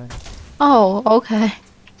 by the way. Oh, okay.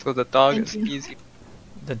 so the dog Thank is you. easy.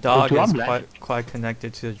 The dog dude, is I'm lag- quite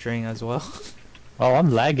connected to the drain as well. Oh,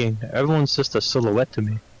 I'm lagging. Everyone's just a silhouette to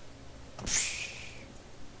me.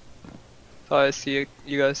 So I see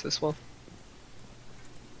you guys as well.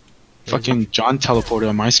 Fucking John teleported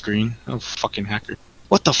on my screen. Oh, fucking hacker.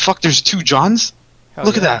 What the fuck? There's 2 Johns? Hell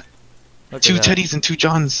Look at yeah. that. Look 2 at that. Teddies and 2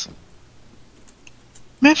 Johns.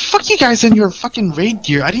 Man, fuck you guys in your fucking raid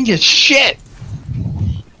gear. I didn't get shit.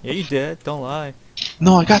 Yeah, you did. Don't lie.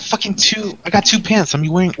 No, I got fucking 2. I got 2 pants. I'm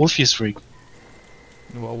wearing Orpheus rig.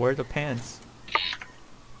 Well, where are the pants?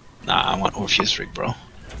 Nah, I want Orpheus rig, bro.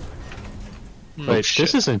 Wait, shit.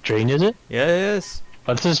 this isn't drain, is it? Yeah, it is.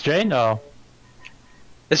 Oh, this is drain? Oh.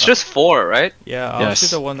 It's just 4, right? Yeah, I'll Yes.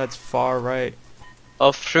 shoot the one that's far right.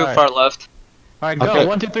 Oh, true, Alright. far left. Alright, go. Okay.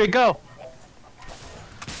 1, 2, 3, go!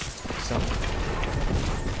 So,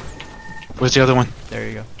 Where's the other one? there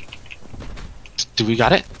you go. Do we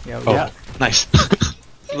got it? Yeah, we Oh, got. nice.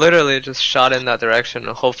 Literally just shot in that direction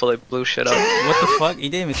and hopefully blew shit up. What the fuck? You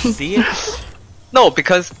didn't even see it? No,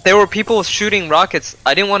 because there were people shooting rockets.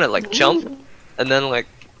 I didn't want to like jump and then like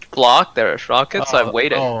block their rockets, so I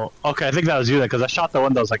waited. Oh, okay, I think that was you then, because I shot the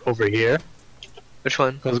one that was like over here. Which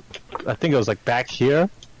one? I think it was like back here.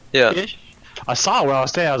 Yeah. I saw it where I was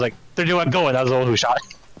standing, I was like, 31 going, that was the one who shot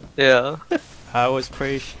it. Yeah. I was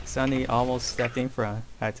pretty Sunny almost stepped in front.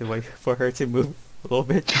 I had to wait for her to move a little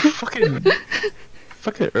bit.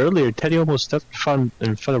 Fucking earlier, Teddy almost stepped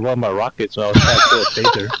in front of one of my rockets when I was trying to kill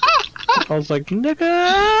a phaser. I was like,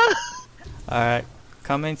 nigga! Alright,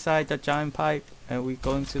 come inside the giant pipe and we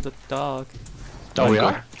go into the dog. Oh, we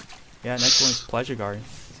are? Yeah, next one's Pleasure Garden.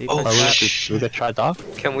 See, Oh, press that. shit. We could try dog?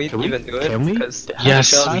 Can we even do it? Can we? Because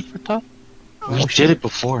Yes, Have we- time for dog? We did it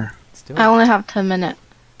before. Let's do it. I only have 10 minutes.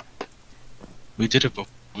 We did it before.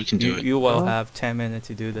 We can do You, it. you will Oh. have 10 minutes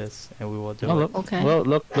to do this, and we will do Oh, it. look, Okay. well,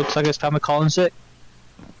 looks like it's time to call in sick.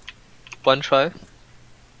 one try.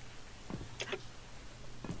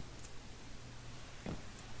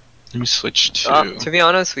 Let me switch to. To be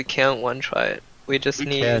honest, we can't one try it. We just We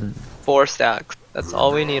need can. 4 stacks. That's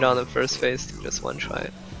all we need on the first phase to just one try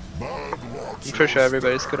it. I'm pretty sure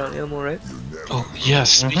everybody's good on ammo, right? Oh yeah.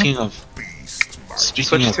 Speaking of. Speaking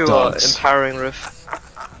Switch of to dogs. empowering riff.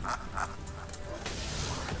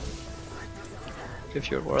 If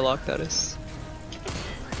you're warlock, that is.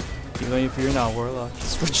 Even if you're not Warlock,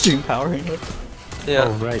 switch to Empowering it. Yeah.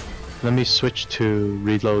 Oh, right. Let me switch to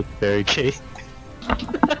reload barricade.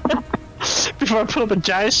 Before I put up a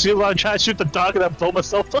giant shield on, try to shoot the dog and I blow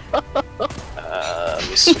myself up. Let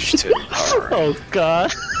me switch to power. Oh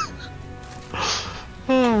god.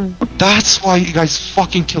 That's why you guys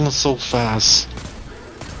fucking kill us so fast.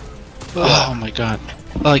 Oh my god.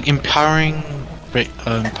 Like empowering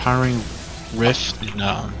rift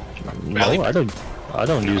and rally. No, I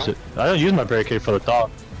don't use it. I don't use my barricade for the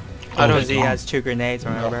dog. I know that's Z wrong. has 2 grenades,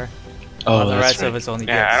 remember? Oh, While the that's rest right. of us only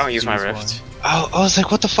Yeah, gets I don't use my use rift. I was like,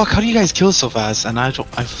 what the fuck? How do you guys kill so fast? And I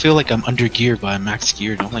feel like I'm under geared, but I'm max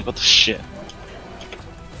geared. I'm like, what the shit?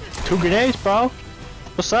 2 grenades, bro.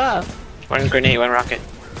 What's up? 1 grenade, 1 rocket.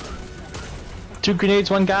 2 grenades,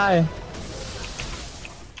 1 guy.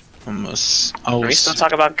 Can we still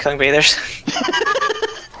talk about killing bathers?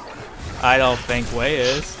 I don't think Wei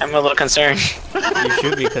is. I'm a little concerned. You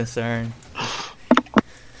should be concerned.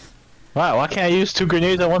 Wow, why can't I use 2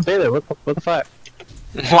 grenades on 1 bather? What the fuck?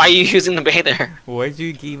 Why are you using the bather? Where'd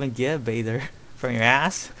you even get a bather? From your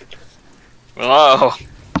ass? Whoa.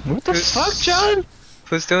 What the fuck, John?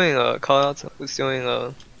 Who's doing call outs? Who's doing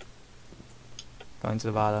Going to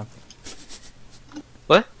the bottom.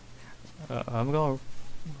 What? I'm gonna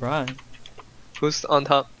run. Who's on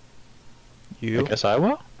top? You? I guess I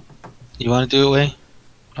will. You want to do it,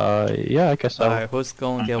 Wei? Yeah, I guess I will. Alright, who's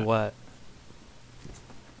gonna get what?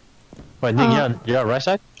 Wait, Nick, you're on right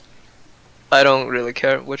side? I don't really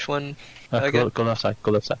care which one. I go, get. go left side,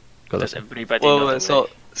 go left side. Go left Does side. everybody Whoa, know wait, the so way?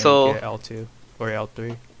 so Get L2 or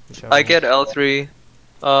L3. Whichever I one. get L3.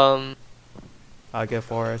 I'll get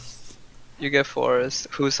Forest. You get Forest.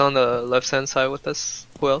 Who's on the left hand side with us?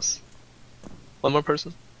 Who else? One more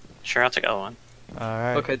person. Sure, I'll take L1.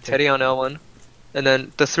 Alright. Okay, Teddy on L1, and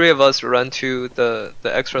then the 3 of us run to the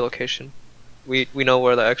extra location. We know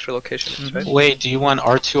where the extra location is, right? Wait, do you want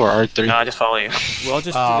R2 or R3? No, I just follow you. We'll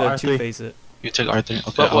just R3. two-phase it. You take R3.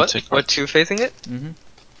 Okay, But I'll take what? R2. 2 facing it? Mm-hmm.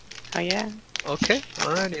 Oh yeah. Okay,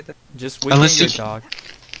 alrighty then. Just weaken Unless your you- dog.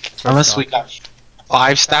 Unless we got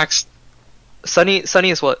 5 stacks. Sunny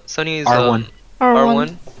is what? Sunny is R1.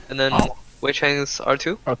 R1, and then Wei Chang's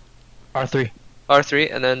R2, R3.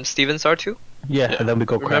 R3, and then Steven's R2. Yeah, and then we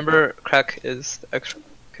go Remember, crack is the extra.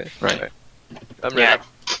 Okay. Right. alright. I'm Yeah, ready.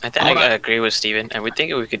 I think I agree with Steven. And we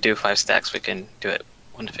think if we could do 5 stacks, we can do it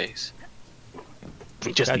 1 phase.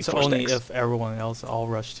 We just That's need 4 only stacks. if everyone else all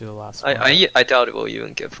rush to the last one. I doubt it will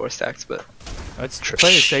even get 4 stacks, but Let's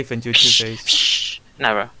play it safe and do two-phase.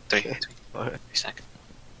 Nah, bro. 3 Okay. stacks.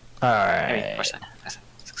 Alright. I mean, 4 stacks.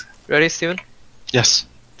 ready, Steven? Yes.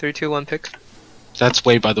 3, 2, 1, pick. That's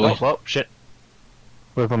Wei, by the way. Oh, well, shit.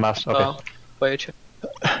 Where's my mouse? Okay. Wait. Here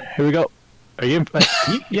we go. Are you?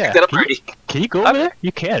 Yeah. Get up Can you, already. can you go over there?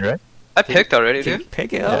 You can, right? I picked already, dude.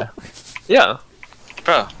 Pick it Yeah. up. Yeah.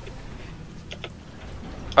 Bro.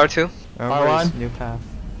 R2. Remember R1. his new path.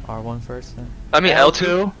 R1 first then. I mean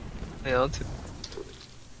L2. L2. Yeah, L2.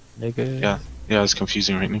 Nigga. Yeah. Yeah, it's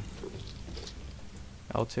confusing right now.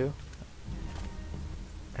 L2.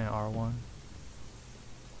 And R1.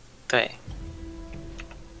 3.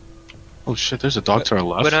 Oh shit, there's a dog to our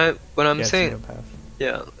left. When I'm Yeah, it's saying new path.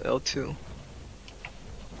 yeah, L2.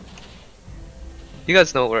 You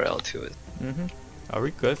guys know where L2 is. Mm-hmm. Are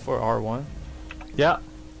we good for R1? Yeah.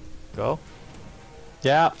 Go.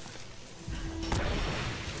 Yeah.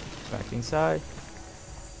 Back inside.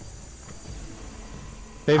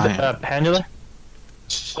 Favorite I am. handler?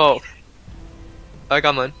 Oh. I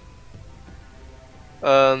got mine.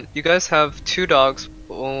 You guys have 2 dogs.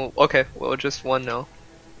 Well, okay, well just 1 now.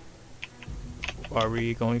 Are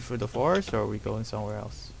we going for the forest or are we going somewhere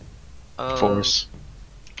else? Force.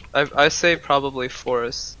 I say probably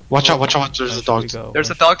forest. Watch out, watch out, there's a Where dog. should we go? There's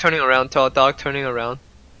a Where dog turning around. Tell a dog turning around.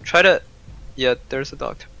 Try to. Yeah, there's a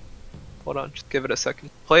dog. Hold on, just give it a second.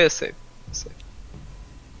 Play it safe. Safe.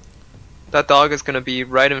 That dog is gonna be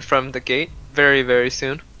right in front of the gate very, very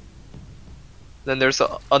soon. Then there's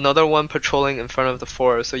another one patrolling in front of the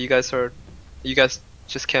forest. So you guys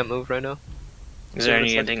just can't move right now. Is there Yeah,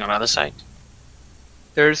 it's like- anything on the other side?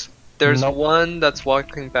 There's Nope. one that's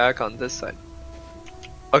walking back on this side.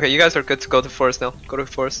 Okay, you guys are good to go to forest now. Go to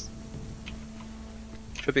forest.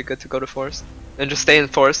 Should be good to go to forest. And just stay in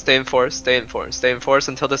forest, stay in forest, stay in forest, stay in forest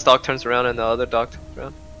until this dog turns around and the other dog turns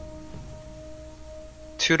around.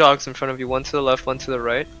 2 dogs in front of you, 1 to the left, 1 to the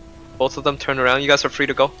right. Both of them turn around. You guys are free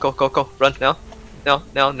to go. Go, go, go. Run now. Now,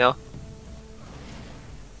 now, now.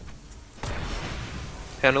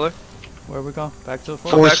 Handler. Where are we going? Back to the Go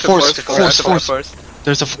forest? Forest. back to forest. Go back to forest. forest.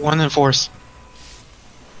 There's one in force.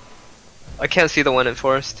 I can't see the one in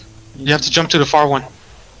forest. You have to jump to the far one.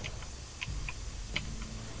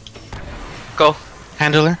 Go.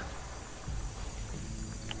 Handler.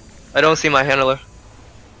 I don't see my handler.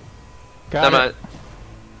 Got Never it. mind.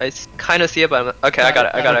 I kind of see it, but I'm, okay, I got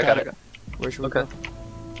it. I got it. I got it. Where should we Okay. go?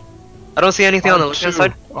 I don't see anything on the left hand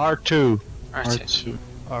side. R2. Alright, R2.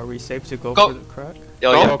 Are we safe to go, Go. for the crack?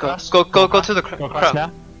 Yo, Go, yeah. go, Go, cross. go, go, Go to the Go crowd. cross now.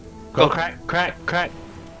 Go Go. crack, crack, crack.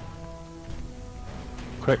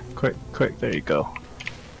 Quick, quick, quick. There you go.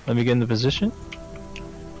 Let me get in the position.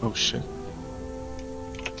 Oh shit.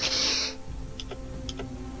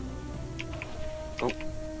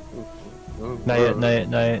 Not yet, not yet,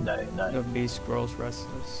 not yet, not yet, not The yet. beast grows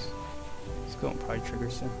restless. It's going to probably trigger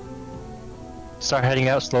soon. Start heading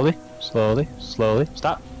out slowly, slowly, slowly.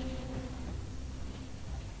 Stop.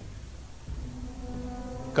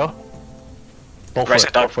 Go. Both Right for side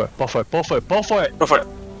it. dog. Both for it. Both for it. Both for it. Both for it. Go for it.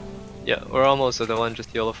 Yeah, we're almost at the one,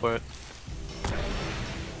 just YOLO for it.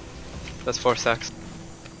 That's 4 stacks.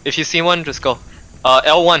 If you see one, just go.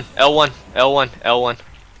 L1, L1, L1, L1.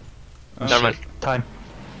 Oh, Never mind. Time.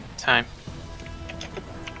 Time.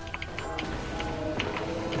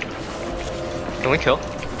 Can we kill?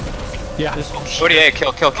 Yeah. 48,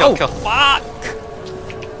 kill, kill, kill, kill. Fuck!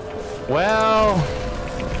 Well.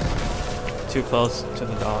 Too close to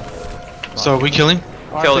the dog. So are we killing?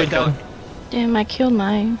 Kill Arthur it, kill done. it. Damn, I killed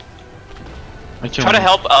mine. I killed Try to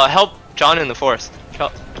him. help John in the forest.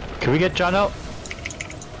 Help. Can we get John out?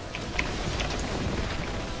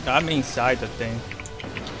 I'm inside the thing.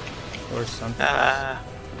 Or something.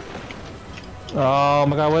 Oh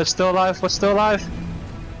my god, what's still alive? What's still alive?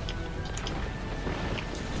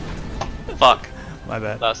 Fuck. My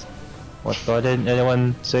bad. Last. What? Didn't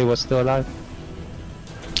anyone say what's still alive?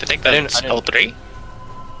 I think I didn't- that's I didn't- L3.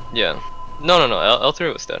 Yeah. No,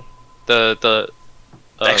 L3 was dead. The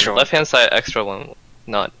extra one. left hand side extra one,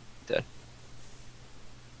 not dead.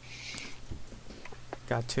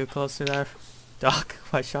 Got too close to that dog.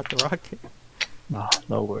 I shot the rocket. Oh,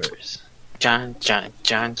 no worries. John.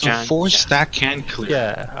 So 4 stack can clear.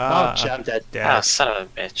 Yeah. Ah, oh, John dead. Oh, Dead. son of a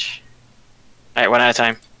bitch. Alright, one at a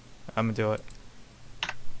time. I'm gonna do it.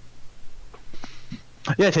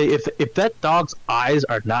 Yeah, I tell you, if that dog's eyes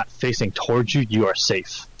are not facing towards you, you are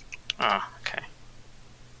safe. Oh, okay.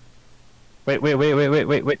 Wait. Wait.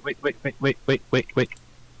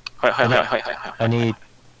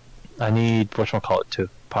 I need whatchamacallit too.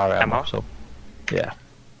 Power ammo. Ammo? So, yeah.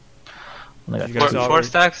 I got You guys Four already-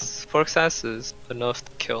 stacks is enough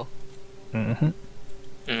to kill. Mhm.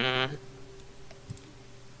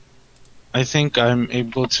 I think I'm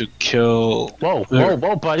able to kill. Whoa,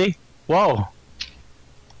 buddy. Whoa.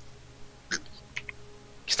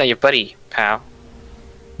 He's not your buddy, pal.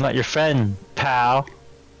 Not your friend, pal.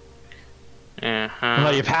 I'm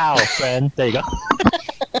not your pal, friend. There you go.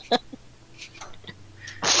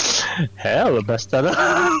 Hell, the best ever.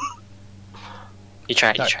 You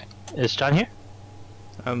tried. Is John here?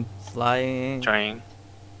 I'm flying. Trying.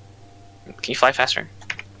 Can you fly faster?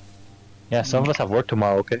 Yeah, some of us have work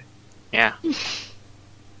tomorrow, okay? Yeah.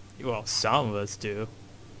 Well, some of us do.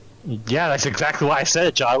 Yeah, that's exactly why I said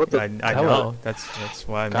it, John. What the I hell? know. That's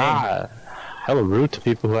what I mean. God. Hella rude to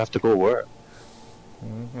people who have to go work.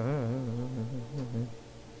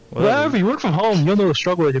 Whatever, you work from home, you don't know the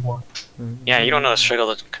struggle anymore. Yeah, you don't know the struggle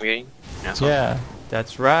of commuting. So Yeah.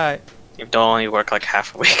 That's right. You don't only work like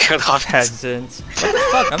half a week at the office. Peasants.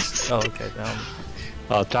 What the fuck? Oh, okay.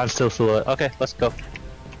 Oh, John's still okay, let's go.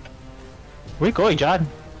 Where you going, John?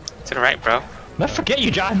 To the right, bro. Let's forget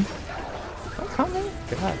you, John. I'm coming.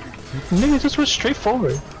 God. Nigga, just went straight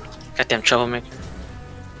forward. Goddamn troublemaker.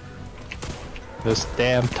 This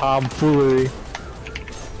damn tomfoolery.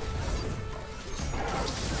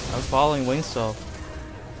 I'm following Wingstall.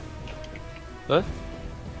 What?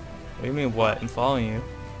 What do you mean what? I'm following you.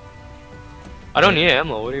 I don't need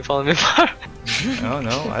ammo. What are you following me for? I don't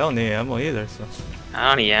know. I don't need ammo either. So. I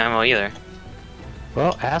don't need ammo either.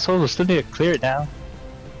 Well, assholes, we still need to clear it now.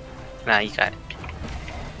 Nah, you got it.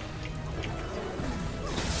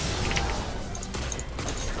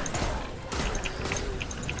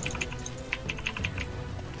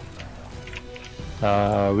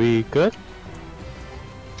 Are we good?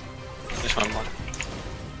 Just one more.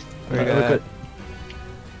 We're We're good.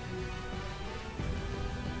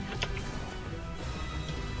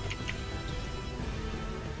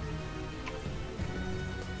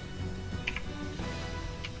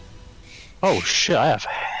 Oh shit, I have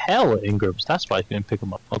hella Ingrams. That's why I didn't pick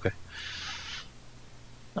them up. Okay.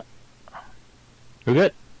 We're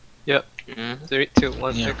good? Yep. Mm-hmm. 3, 2,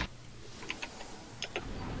 1, Yeah. pick.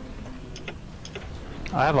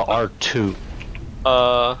 I have a R2.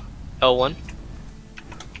 L1.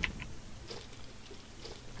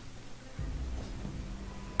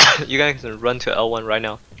 You guys can run to L1 right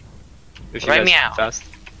now. If you Right guys meow. fast.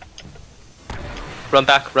 Run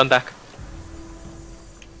back, run back.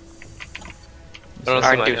 I don't see my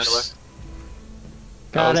hand away. Arduous.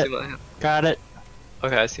 I Got don't it. see my hand. Got it.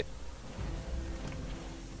 Okay, I see.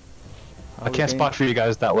 I can't spot for you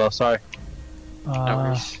guys that well, sorry. No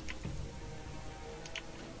worries.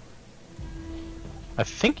 I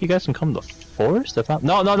think you guys can come to the forest if not.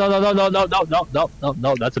 No,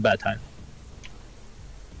 that's a bad time.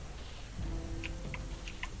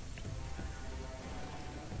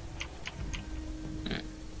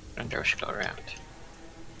 Wonder we should go around.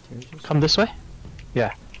 Come this way?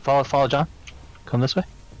 Yeah. Follow John. Come this way.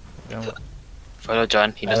 Follow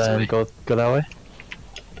John, he knows the And way. go that way.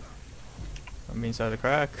 I'm inside the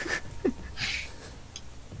crack.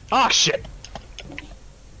 Oh shit!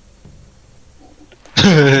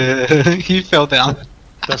 He fell down.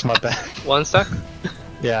 That's my bad. 1 sec.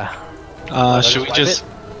 Yeah. Should we wipe just?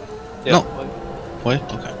 Yeah. No. Wait.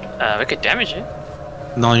 Okay. We could damage it.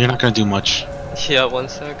 No, you're not gonna do much. Yeah, 1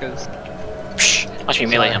 sec is. Watch me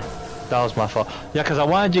melee him. That was my fault. Yeah, because I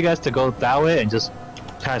wanted you guys to go that way and just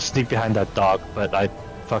kind of sneak behind that dog, but I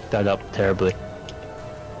fucked that up terribly.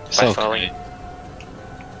 It's By okay. falling.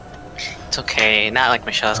 It's okay. Not like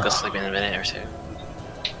Michelle's gonna sleep in a minute or two.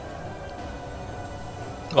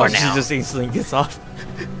 Or she now. just instantly gets off.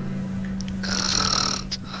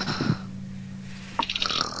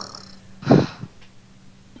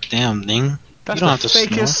 Damn, Ning. That's you don't the have to snore.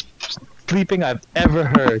 fakest sleeping I've ever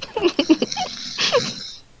heard.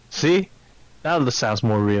 See? That sounds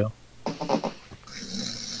more real.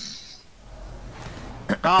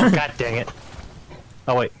 Oh, god dang it.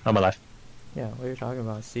 Oh wait, I'm alive. Yeah, what are you talking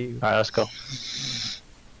about? I see you. Alright, let's go.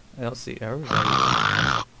 I don't see everybody.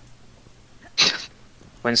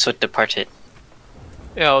 Windsoot departed.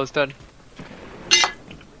 Yeah, I was dead.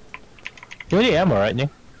 You need ammo, right, Nick?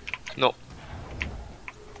 No.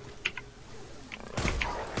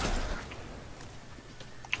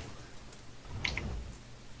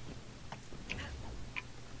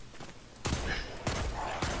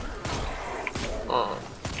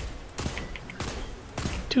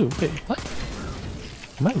 Dude, wait, what?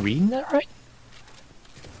 Am I reading that right?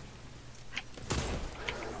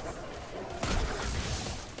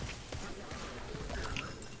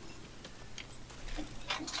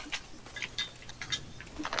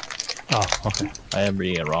 Oh, okay. I am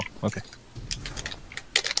reading it wrong. Okay.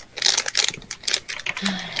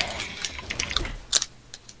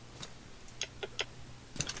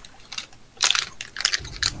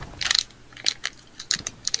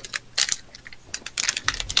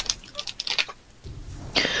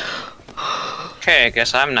 Okay, I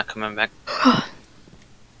guess I'm not coming back.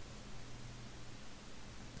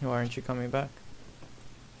 Why aren't you coming back?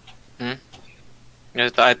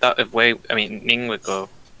 I thought if Ning would go,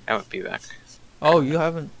 I would be back. Oh, you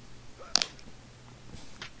haven't.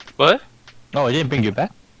 What? Oh, I didn't bring you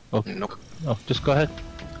back? Oh, Nope. oh, just go ahead.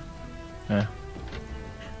 Yeah.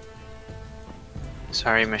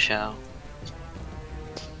 Sorry, Michelle.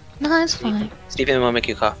 No, it's fine. Steven will make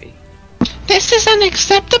you coffee. This is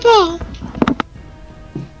unacceptable.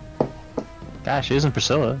 Gosh, isn't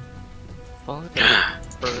Priscilla?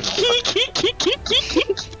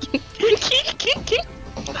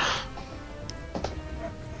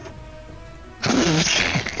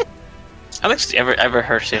 I don't think I've ever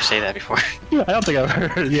heard her say that before. I don't think I've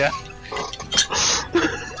heard. Yeah.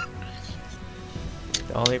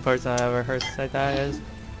 The only person I ever heard say that is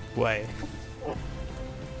way.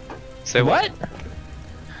 Say what?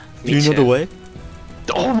 Do you know the way?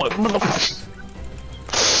 Oh my mother.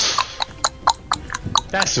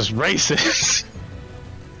 That's just racist.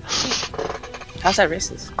 How's that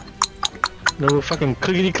racist? No fucking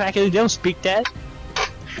clickety clackety, they don't speak that.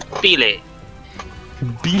 Bile.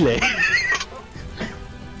 Bile.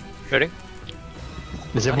 Ready?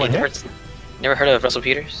 Is everyone here? Never heard of Russell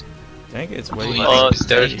Peters? I think it's way.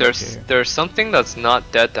 There's something that's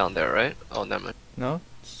not dead down there, right? Oh, never mind. No,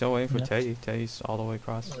 still waiting for Yeah. Teddy. Teddy's all the way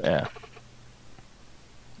across. Yeah.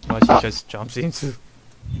 Unless he just jumps into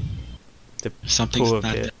the Something's pool of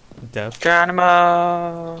not dead. death.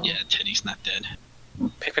 Geronimo! Yeah, Teddy's not dead.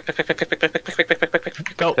 Pick.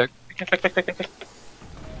 Go. Check.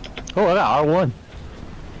 Oh, I got R1.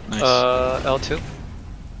 Nice. L2.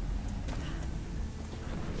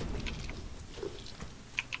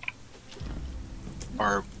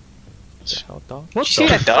 Or Hell dog? What Did you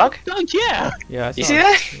see that dog? Dog, yeah. Yeah, I You saw see it.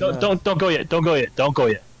 that? Yeah. Oh. Don't go yet. Don't go yet. Don't go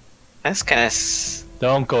yet. That's kinda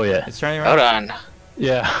Don't go yet. It's turning Hold around. on.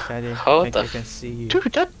 Yeah. Teddy, Hold I think the I can see you.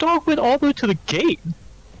 Dude, that dog went all the way to the gate.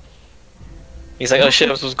 He's like, oh shit,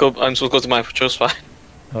 I'm supposed to go to my patrol spot.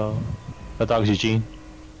 Oh, that dog's Eugene.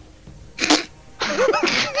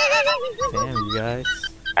 Damn, you guys.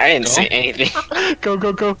 I didn't say anything. Go,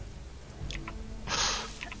 go, go.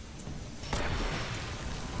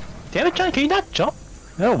 Damn it, John, can you not jump?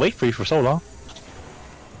 I don't wait for you for so long.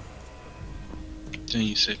 then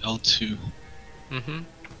you say L2. Mm-hmm.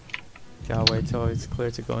 Gotta wait till it's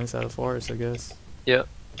clear to go inside the forest, I guess. Yep.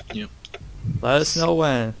 Let us know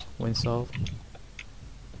when. Winsol.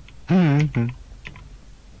 Hmm.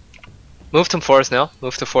 Move to forest now.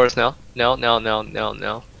 Move to forest now. Now.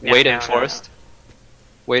 Wait in now. forest.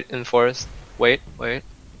 Wait in forest. Wait.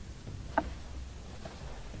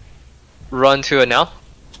 Run to it now.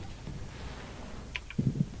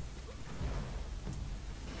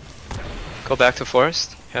 Go back to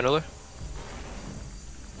forest. Handler.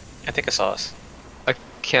 I think I saw us.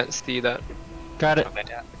 can't see that. Got it. Okay,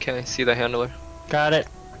 yeah. Can't see the handler. Got it.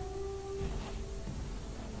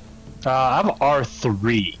 I'm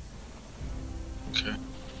R3. Okay.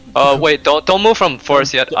 Wait, don't move from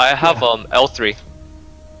forest yet. I have L3.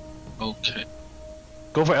 Okay.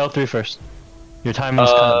 Go for L3 first. Your timing's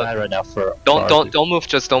kind of bad right now for. Don't move.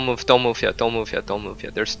 Just don't move. Don't move yet. Don't move yet. Don't move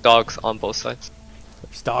yet. There's dogs on both sides.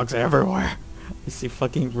 There's dogs everywhere. I see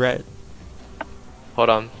fucking red. Hold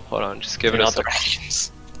on. Just give it You're a not the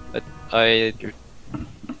second. Radians.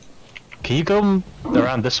 Can you go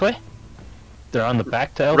around this way? They're on the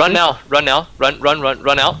back to L3? Run now. Run out.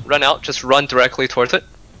 Run out. Just run directly towards it.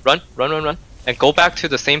 Run. And go back to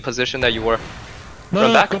the same position that you were.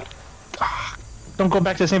 Run back. Don't go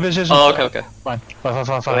back to the same position. Oh, okay. Fine. Go in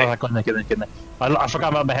there, get in there. I forgot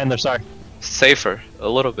about my handler, sorry. Safer. A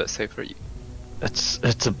little bit safer.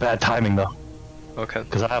 It's a bad timing though, Okay.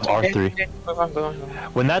 because I have R3. Okay, move on.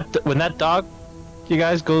 When that dog, you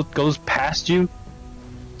guys, goes past you,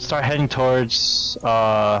 start heading towards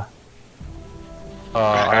R3.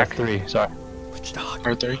 Sorry. Which dog?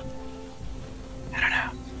 R3. I don't know.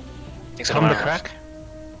 Things Come are the crack.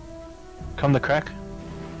 Come the crack.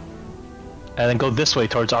 And then go this way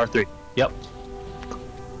towards R3. Yep.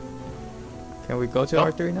 Can we go to Go.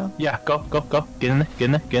 R3 now? Yeah. Go. Get in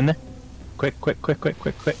there. Quick.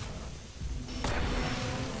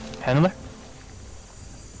 Handler.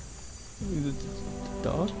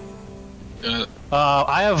 Dog?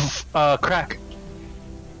 I have crack.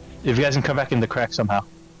 If you guys can come back in the crack somehow.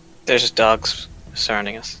 There's just dogs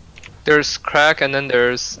surrounding us. There's crack and then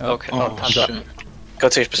there's okay. Oh, time's up. shit. Go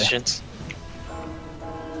to your positions.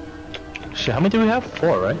 Shit, how many do we have?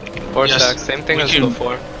 4, right? 4 Yes, stacks. Same thing we as can-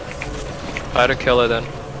 before. Try to kill it then.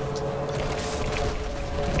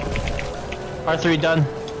 R3 done.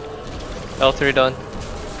 L3 done.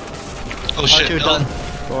 Oh shit. R2 done.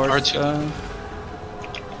 Force R2. done.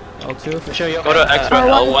 L2? Show you. Go to X Oh,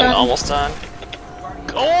 L1 done. almost done.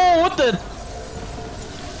 Oh, what the?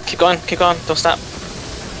 Keep going. Don't stop.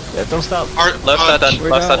 Yeah, don't stop. Left side done. We're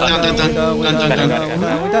Left side done, done.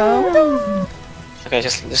 we're done. Okay,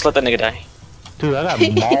 just let the nigga die. Dude, I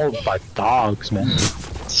got mauled by dogs, man.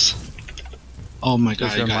 Oh my Is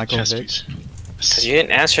god, there I got Michael chest Vick? piece. Cause you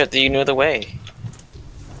didn't answer it that you knew the way.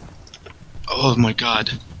 Oh my god.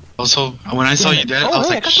 Also, when I saw you dead, I was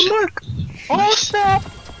like, shit. mark. Oh snap!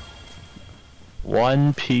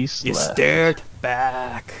 One piece You left. stared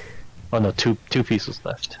back. Oh no, two pieces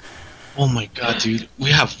left. Oh my god, dude. We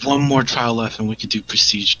have one more trial left and we could do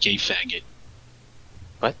Prestige Gay Faggot.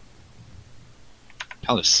 What?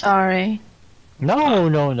 Palace. Sorry. No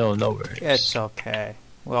worries. It's okay.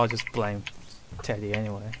 Well, I'll just blame Teddy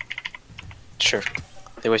anyway. Sure.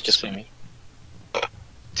 They was just blaming me.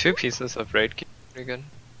 2 pieces of raid key. Pretty good.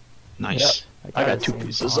 Nice. I got the 2 same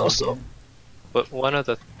pieces bomb also. again. But one of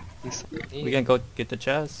the We can go get the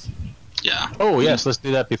chest. Yeah. Oh yes, let's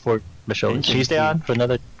do that before Michelle. Can you stay on for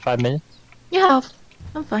another 5 minutes? Yeah,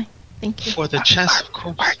 I'm fine. Thank you. For the chest, of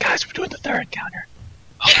course. Alright guys, we're doing the 3rd counter.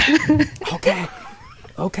 Okay.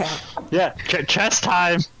 Yeah, chest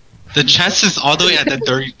time! The chest is all the way at the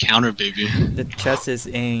 3rd counter, baby. The chest is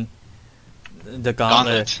in the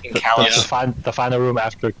gauntlet. In Callus. The final room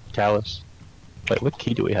after Callus. Wait, what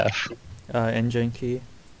key do we have? Engine key.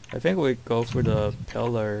 I think we go for the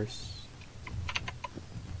pillars.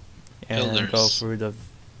 And go Pillars. through the...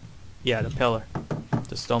 Yeah, the pillar.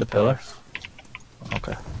 The stone The pillar? pillars.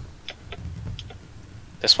 Okay.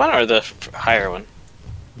 This one or the higher one?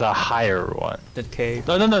 The higher one. The cave.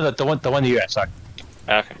 No, the one that you're at, sorry.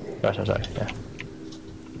 Okay. Sorry, yeah.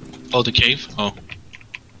 Oh, the cave? Oh.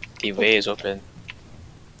 The way is open.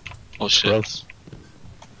 Oh shit. Gross.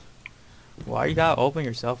 Why you gotta open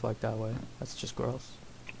yourself like that way? That's just gross.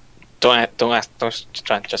 Don't try.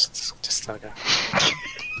 Just okay.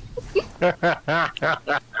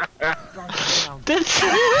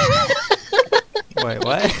 Wait,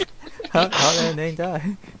 what? How did Nate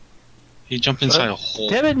die? He jumped inside a hole.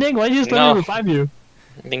 Damn it, Nick, why did you just let No. me revive you?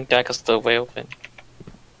 I think that cause the way open.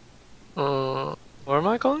 Where am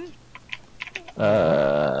I going?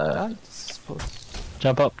 I suppose.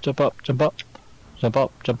 Jump up. Just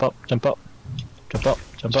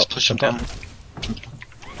push him down.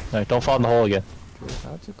 Alright, don't fall in the hole again.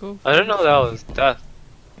 How to go? I didn't know that was death.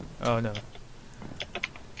 Oh no.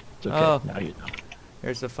 It's okay, Oh. now you know.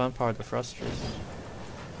 Here's the fun part, the thrusters.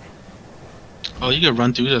 Oh, you can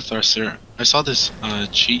run through the thruster. I saw this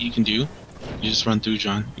cheat you can do. You just run through,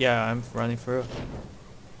 John. Yeah, I'm running through.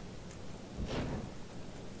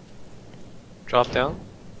 Drop down.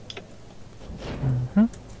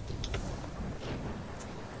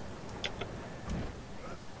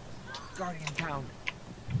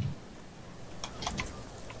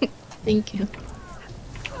 Thank you.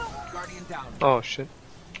 Oh shit.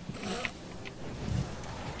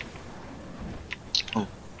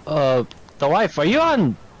 The wife, are you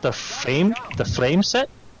on the flame set?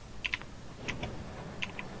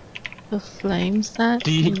 The flame set?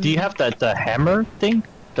 Do you have the hammer thing?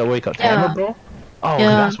 The wake up Yeah. hammer, bro? Oh,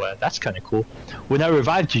 Yeah. that's kind of cool. When I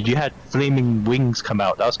revived you, you had flaming wings come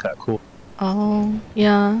out. That was kind of cool. Oh,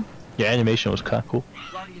 yeah. Your animation was kind of cool.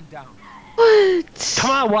 What?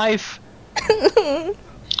 Come on, wife.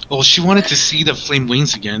 Well, she wanted to see the flame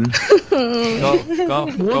wings again. Go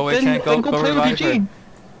away, Chen. Go play with revive her. Eugene.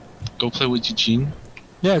 Go play with Eugene.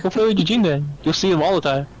 Yeah, go play with Eugene then. You'll see him all the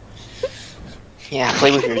time. Yeah,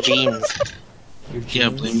 play with your jeans. Yeah,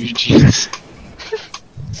 blame Eugene's.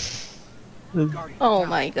 Oh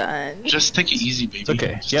my god. Just take it easy, baby. It's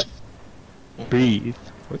okay. Just- Yep. Breathe.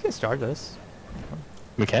 We can start this.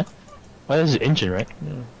 We can? Oh, this is engine, right?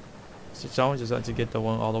 Yeah. So someone just has to get the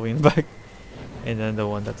one all the way in the back, and then the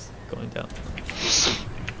one that's going down.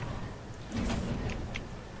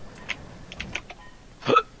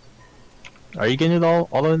 Are you getting it all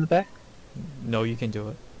the way in the back? No, you can do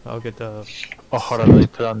it. I'll get the. Oh, hold on. Let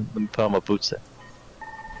me put on my boots then.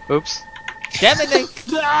 Oops. Damn it, Nick!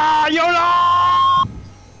 Ah, YOLO!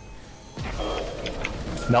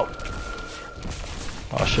 Nope.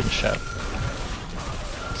 Oh, I shouldn't shout.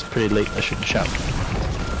 It's pretty late. I shouldn't shout.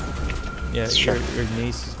 Yeah, Sure. your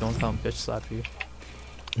niece is gonna come bitch slap you.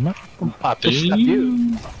 I'm not gonna pop bitch slap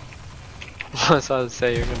you. I was about to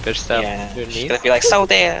say you're gonna bitch stab Yeah. your She's niece. gonna be like, so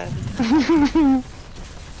there.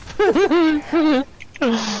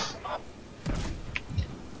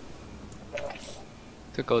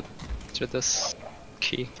 To go to this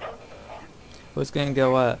key. Who's gonna get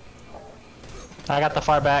what? I got the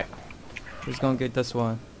far back. Who's gonna get this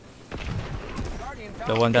one?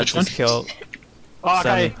 The one that Which just one? killed. Oh, I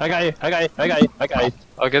got you. I got you.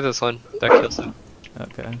 I'll get this one. That kills him.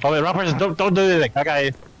 Okay. Oh wait, wrong person. Don't do anything. I got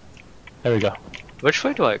you. There we go. Which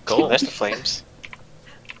way do I Oh, go? there's the flames.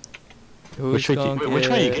 Who's Which way gonna which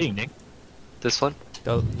way are you get getting, Nick? This one?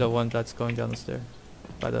 the one that's going down the stair?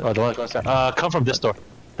 By the. Oh, the one that goes down. Come from this door.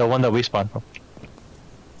 The one that we spawned from.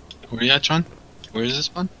 Where you at, John? Where is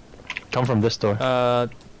this one? Come from this door.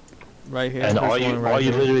 Right here. And There's all you one right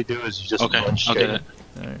here. literally do is you just Okay, run I'll straight. get it.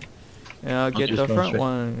 Alright. And I'll get just the going front straight.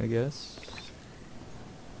 one, I guess.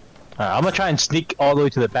 Alright, I'm gonna try and sneak all the way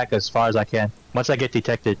to the back as far as I can. Once I get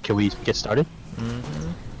detected, can we get started?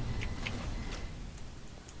 Mm-hmm.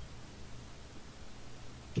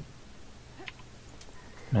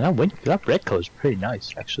 Man, that red color is pretty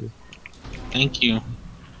nice, actually. Thank you.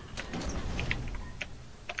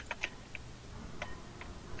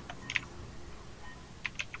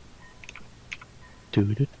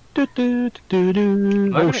 Do do do do do do.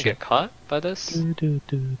 Am I Oh gonna shit. get caught by this? Do do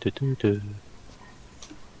do do do do.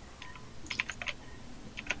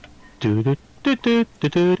 Do do do do do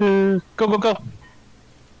do do. Go go go.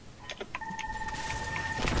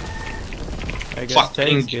 I guess Fuck,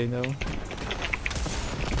 Teddy's pink. gay now.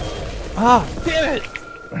 Ah! Damn it!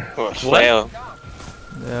 Oh, flail.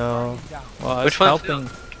 No. Well, I was Which one? helping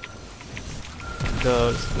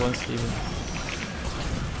the one Steven.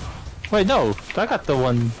 Wait, no. I got the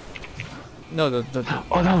one. No, the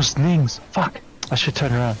Oh, that was Ning's. Fuck. I should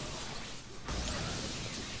turn around.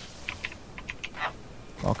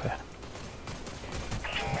 Okay.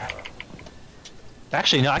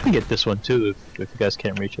 Actually, no, I can get this one too if you guys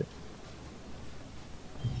can't reach it.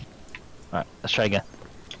 Alright, let's try again.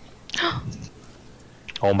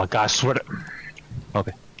 Oh my gosh, swear to...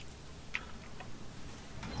 Okay.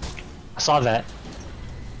 I saw that.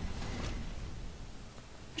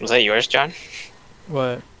 Was that yours, John?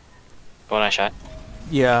 what? The one I shot?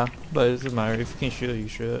 Yeah, but it doesn't matter. If you can shoot it, you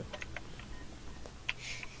shoot it.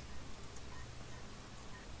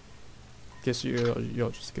 Guess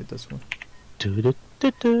you'll just get this one. Do do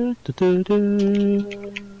do do do do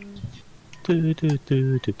do. Do do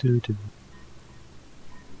do do do do.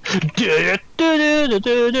 Do do do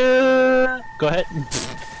do do. Go ahead.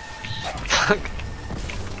 Fuck.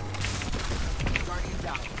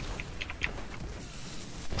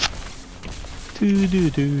 Do do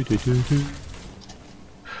do do do do.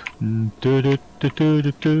 Do do do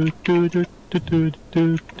do do do do do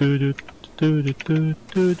do do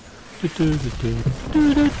do do do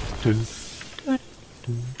do.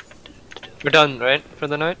 We're done, right? For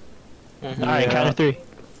the night? Mm-hmm. Alright, count of three.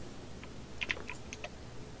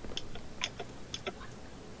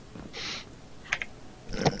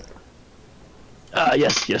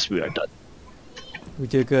 Yes, we are done. We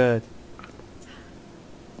did good.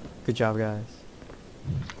 Good job, guys.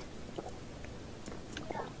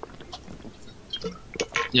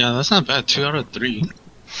 Yeah, that's not bad. 2 out of 3.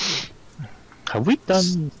 Have we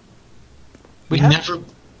done? We have never.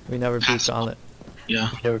 We never beat Pass. Gauntlet. Yeah.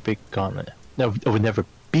 never beat Gauntlet. No, we never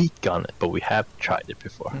beat Gauntlet, but we have tried it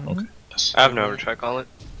before. Mhm. Okay. Yes. I've never tried Gauntlet.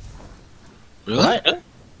 Really? What?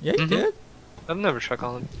 Yeah, you Mhm. did. I've never tried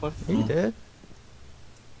Gauntlet before. You did.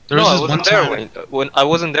 There No, was I this one wasn't there time. when I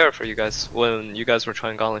wasn't there for you guys when you guys were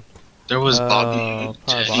trying Gauntlet. There was Bobby, Probably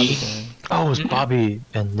Bobby Teddy, then. Oh, it was Mhm. Bobby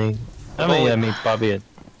and Ning. I've I mean Bobby and.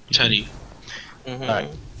 Teddy. Mhm.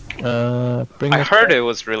 Alright. Bring. I us heard back. it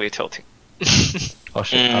was really tilting. Oh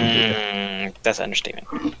shit! I'm leaving. That's an understatement.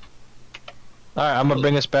 Alright, I'm gonna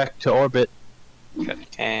bring us back to orbit.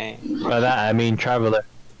 Okay. By that I mean traveler.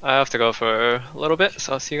 I have to go for a little bit,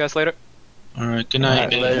 so I'll see you guys later. Alright, good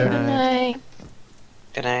night. Alright, later. Good night.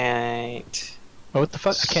 Good night. Oh, what the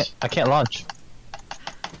fuck? I can't launch.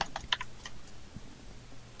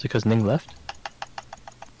 It's because Ning left?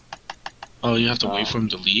 Oh, you have to wait for him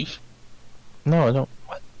to leave? No, I don't.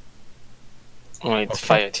 What? Only the Okay.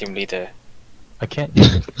 fire team leader. I can't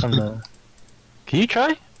click on the. Can you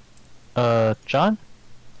try? John?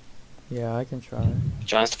 Yeah, I can try.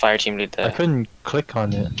 John's the fire team I leader. couldn't click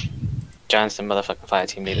on it. John's the motherfucking fire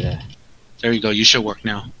team leader. There you go, you should work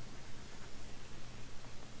now.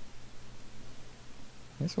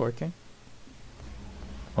 It's working.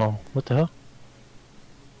 Oh, what the hell?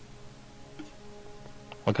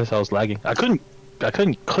 I guess I was lagging. I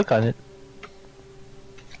couldn't click on it.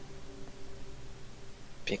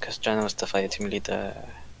 Because John was the fire team leader.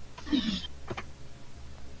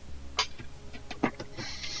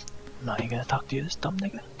 No, you gotta talk to you, this dumb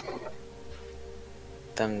nigga.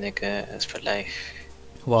 Dumb niggas for life.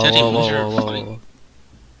 Whoa, Teddy, whoa, who's whoa, your whoa, whoa, fight? whoa.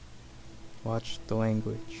 Watch the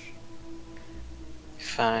language.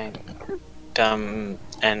 Fine. Dumb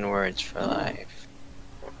N-words for life.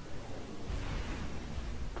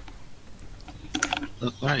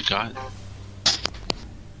 Look what I got.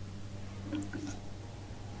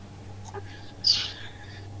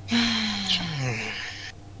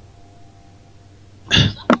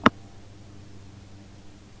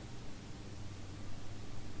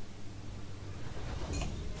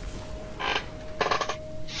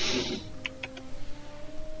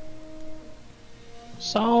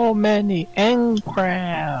 So many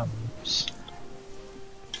engrams.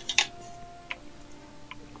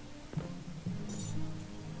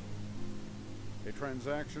 A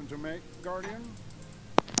transaction to make, Guardian?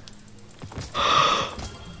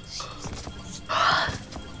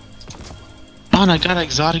 Man, I got an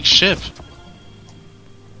exotic ship.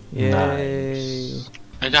 Yay.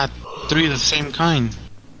 I got 3 of the same kind.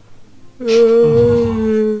 Okay,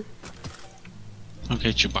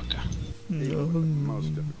 Chewbacca.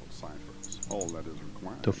 Most difficult ciphers. All that is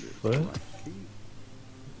required The is the fuck? right key.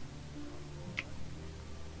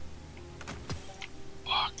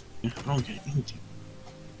 Fuck. I don't get anything.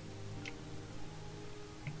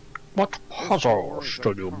 What puzzles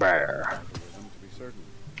do you bear? Algorithm, to be certain.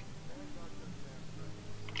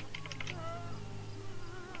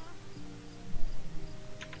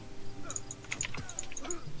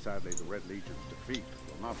 Sadly, the Red Legion's defeat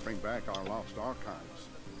will not bring back our lost archives.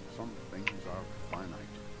 Some things are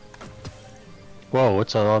finite. Whoa,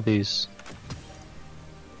 what's all these?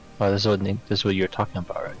 Oh, this is what you're talking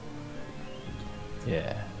about, right?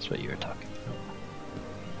 Yeah, that's what you were talking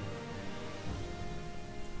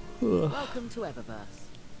about. Welcome to Eververse.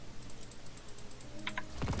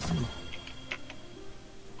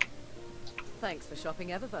 Thanks for shopping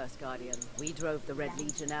Eververse, Guardian. We drove the Red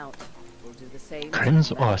Legion out. We'll do the same.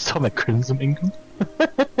 Crimson. Oh, I was talking about Crimson Ingram.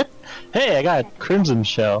 Hey, I got a Crimson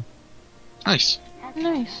Shell. Nice.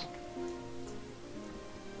 Nice.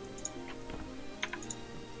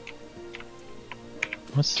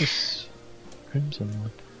 What's this Crimson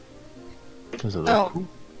one? Does it look Oh. cool?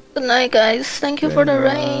 Good night, guys. Thank you for the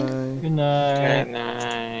rain. Good night. Good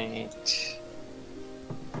night.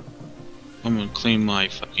 I'm gonna claim my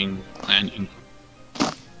fucking landing.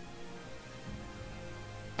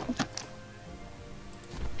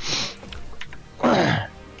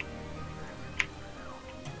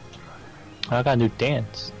 I got a new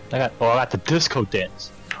dance. I got the disco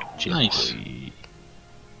dance. Nice. Gee.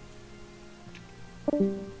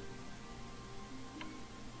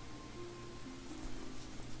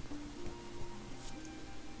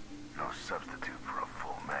 No substitute for a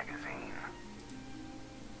full magazine.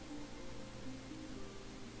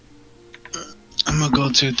 I'm gonna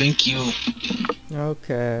go to, thank you.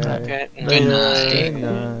 Okay. Good Good night. Good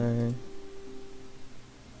night.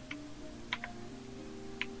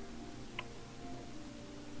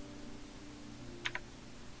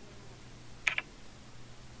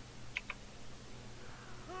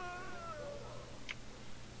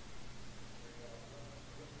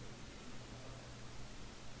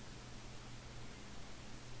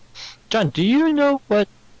 John, do you know what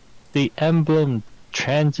the emblem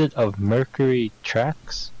transit of Mercury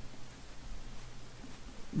tracks?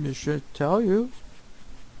 It should tell you.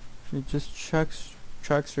 It just tracks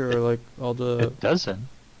your like all the. It doesn't.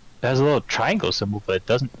 It has a little triangle symbol, but it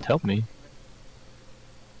doesn't tell me.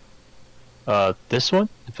 This one,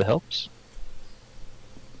 if it helps.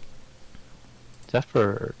 Is that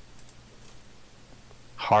for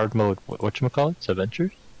hard mode? Whatchamacallits?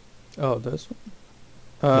 Adventures? Oh, this one.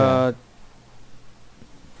 Yeah.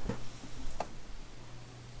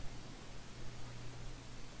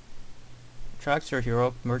 Tracks your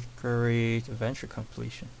hero Mercury adventure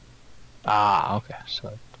completion. Ah, okay. So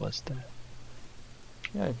it was that.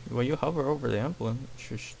 Yeah, when you hover over the emblem, it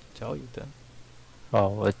should tell you then.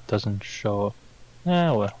 Oh, it doesn't show.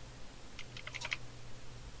 Yeah, well.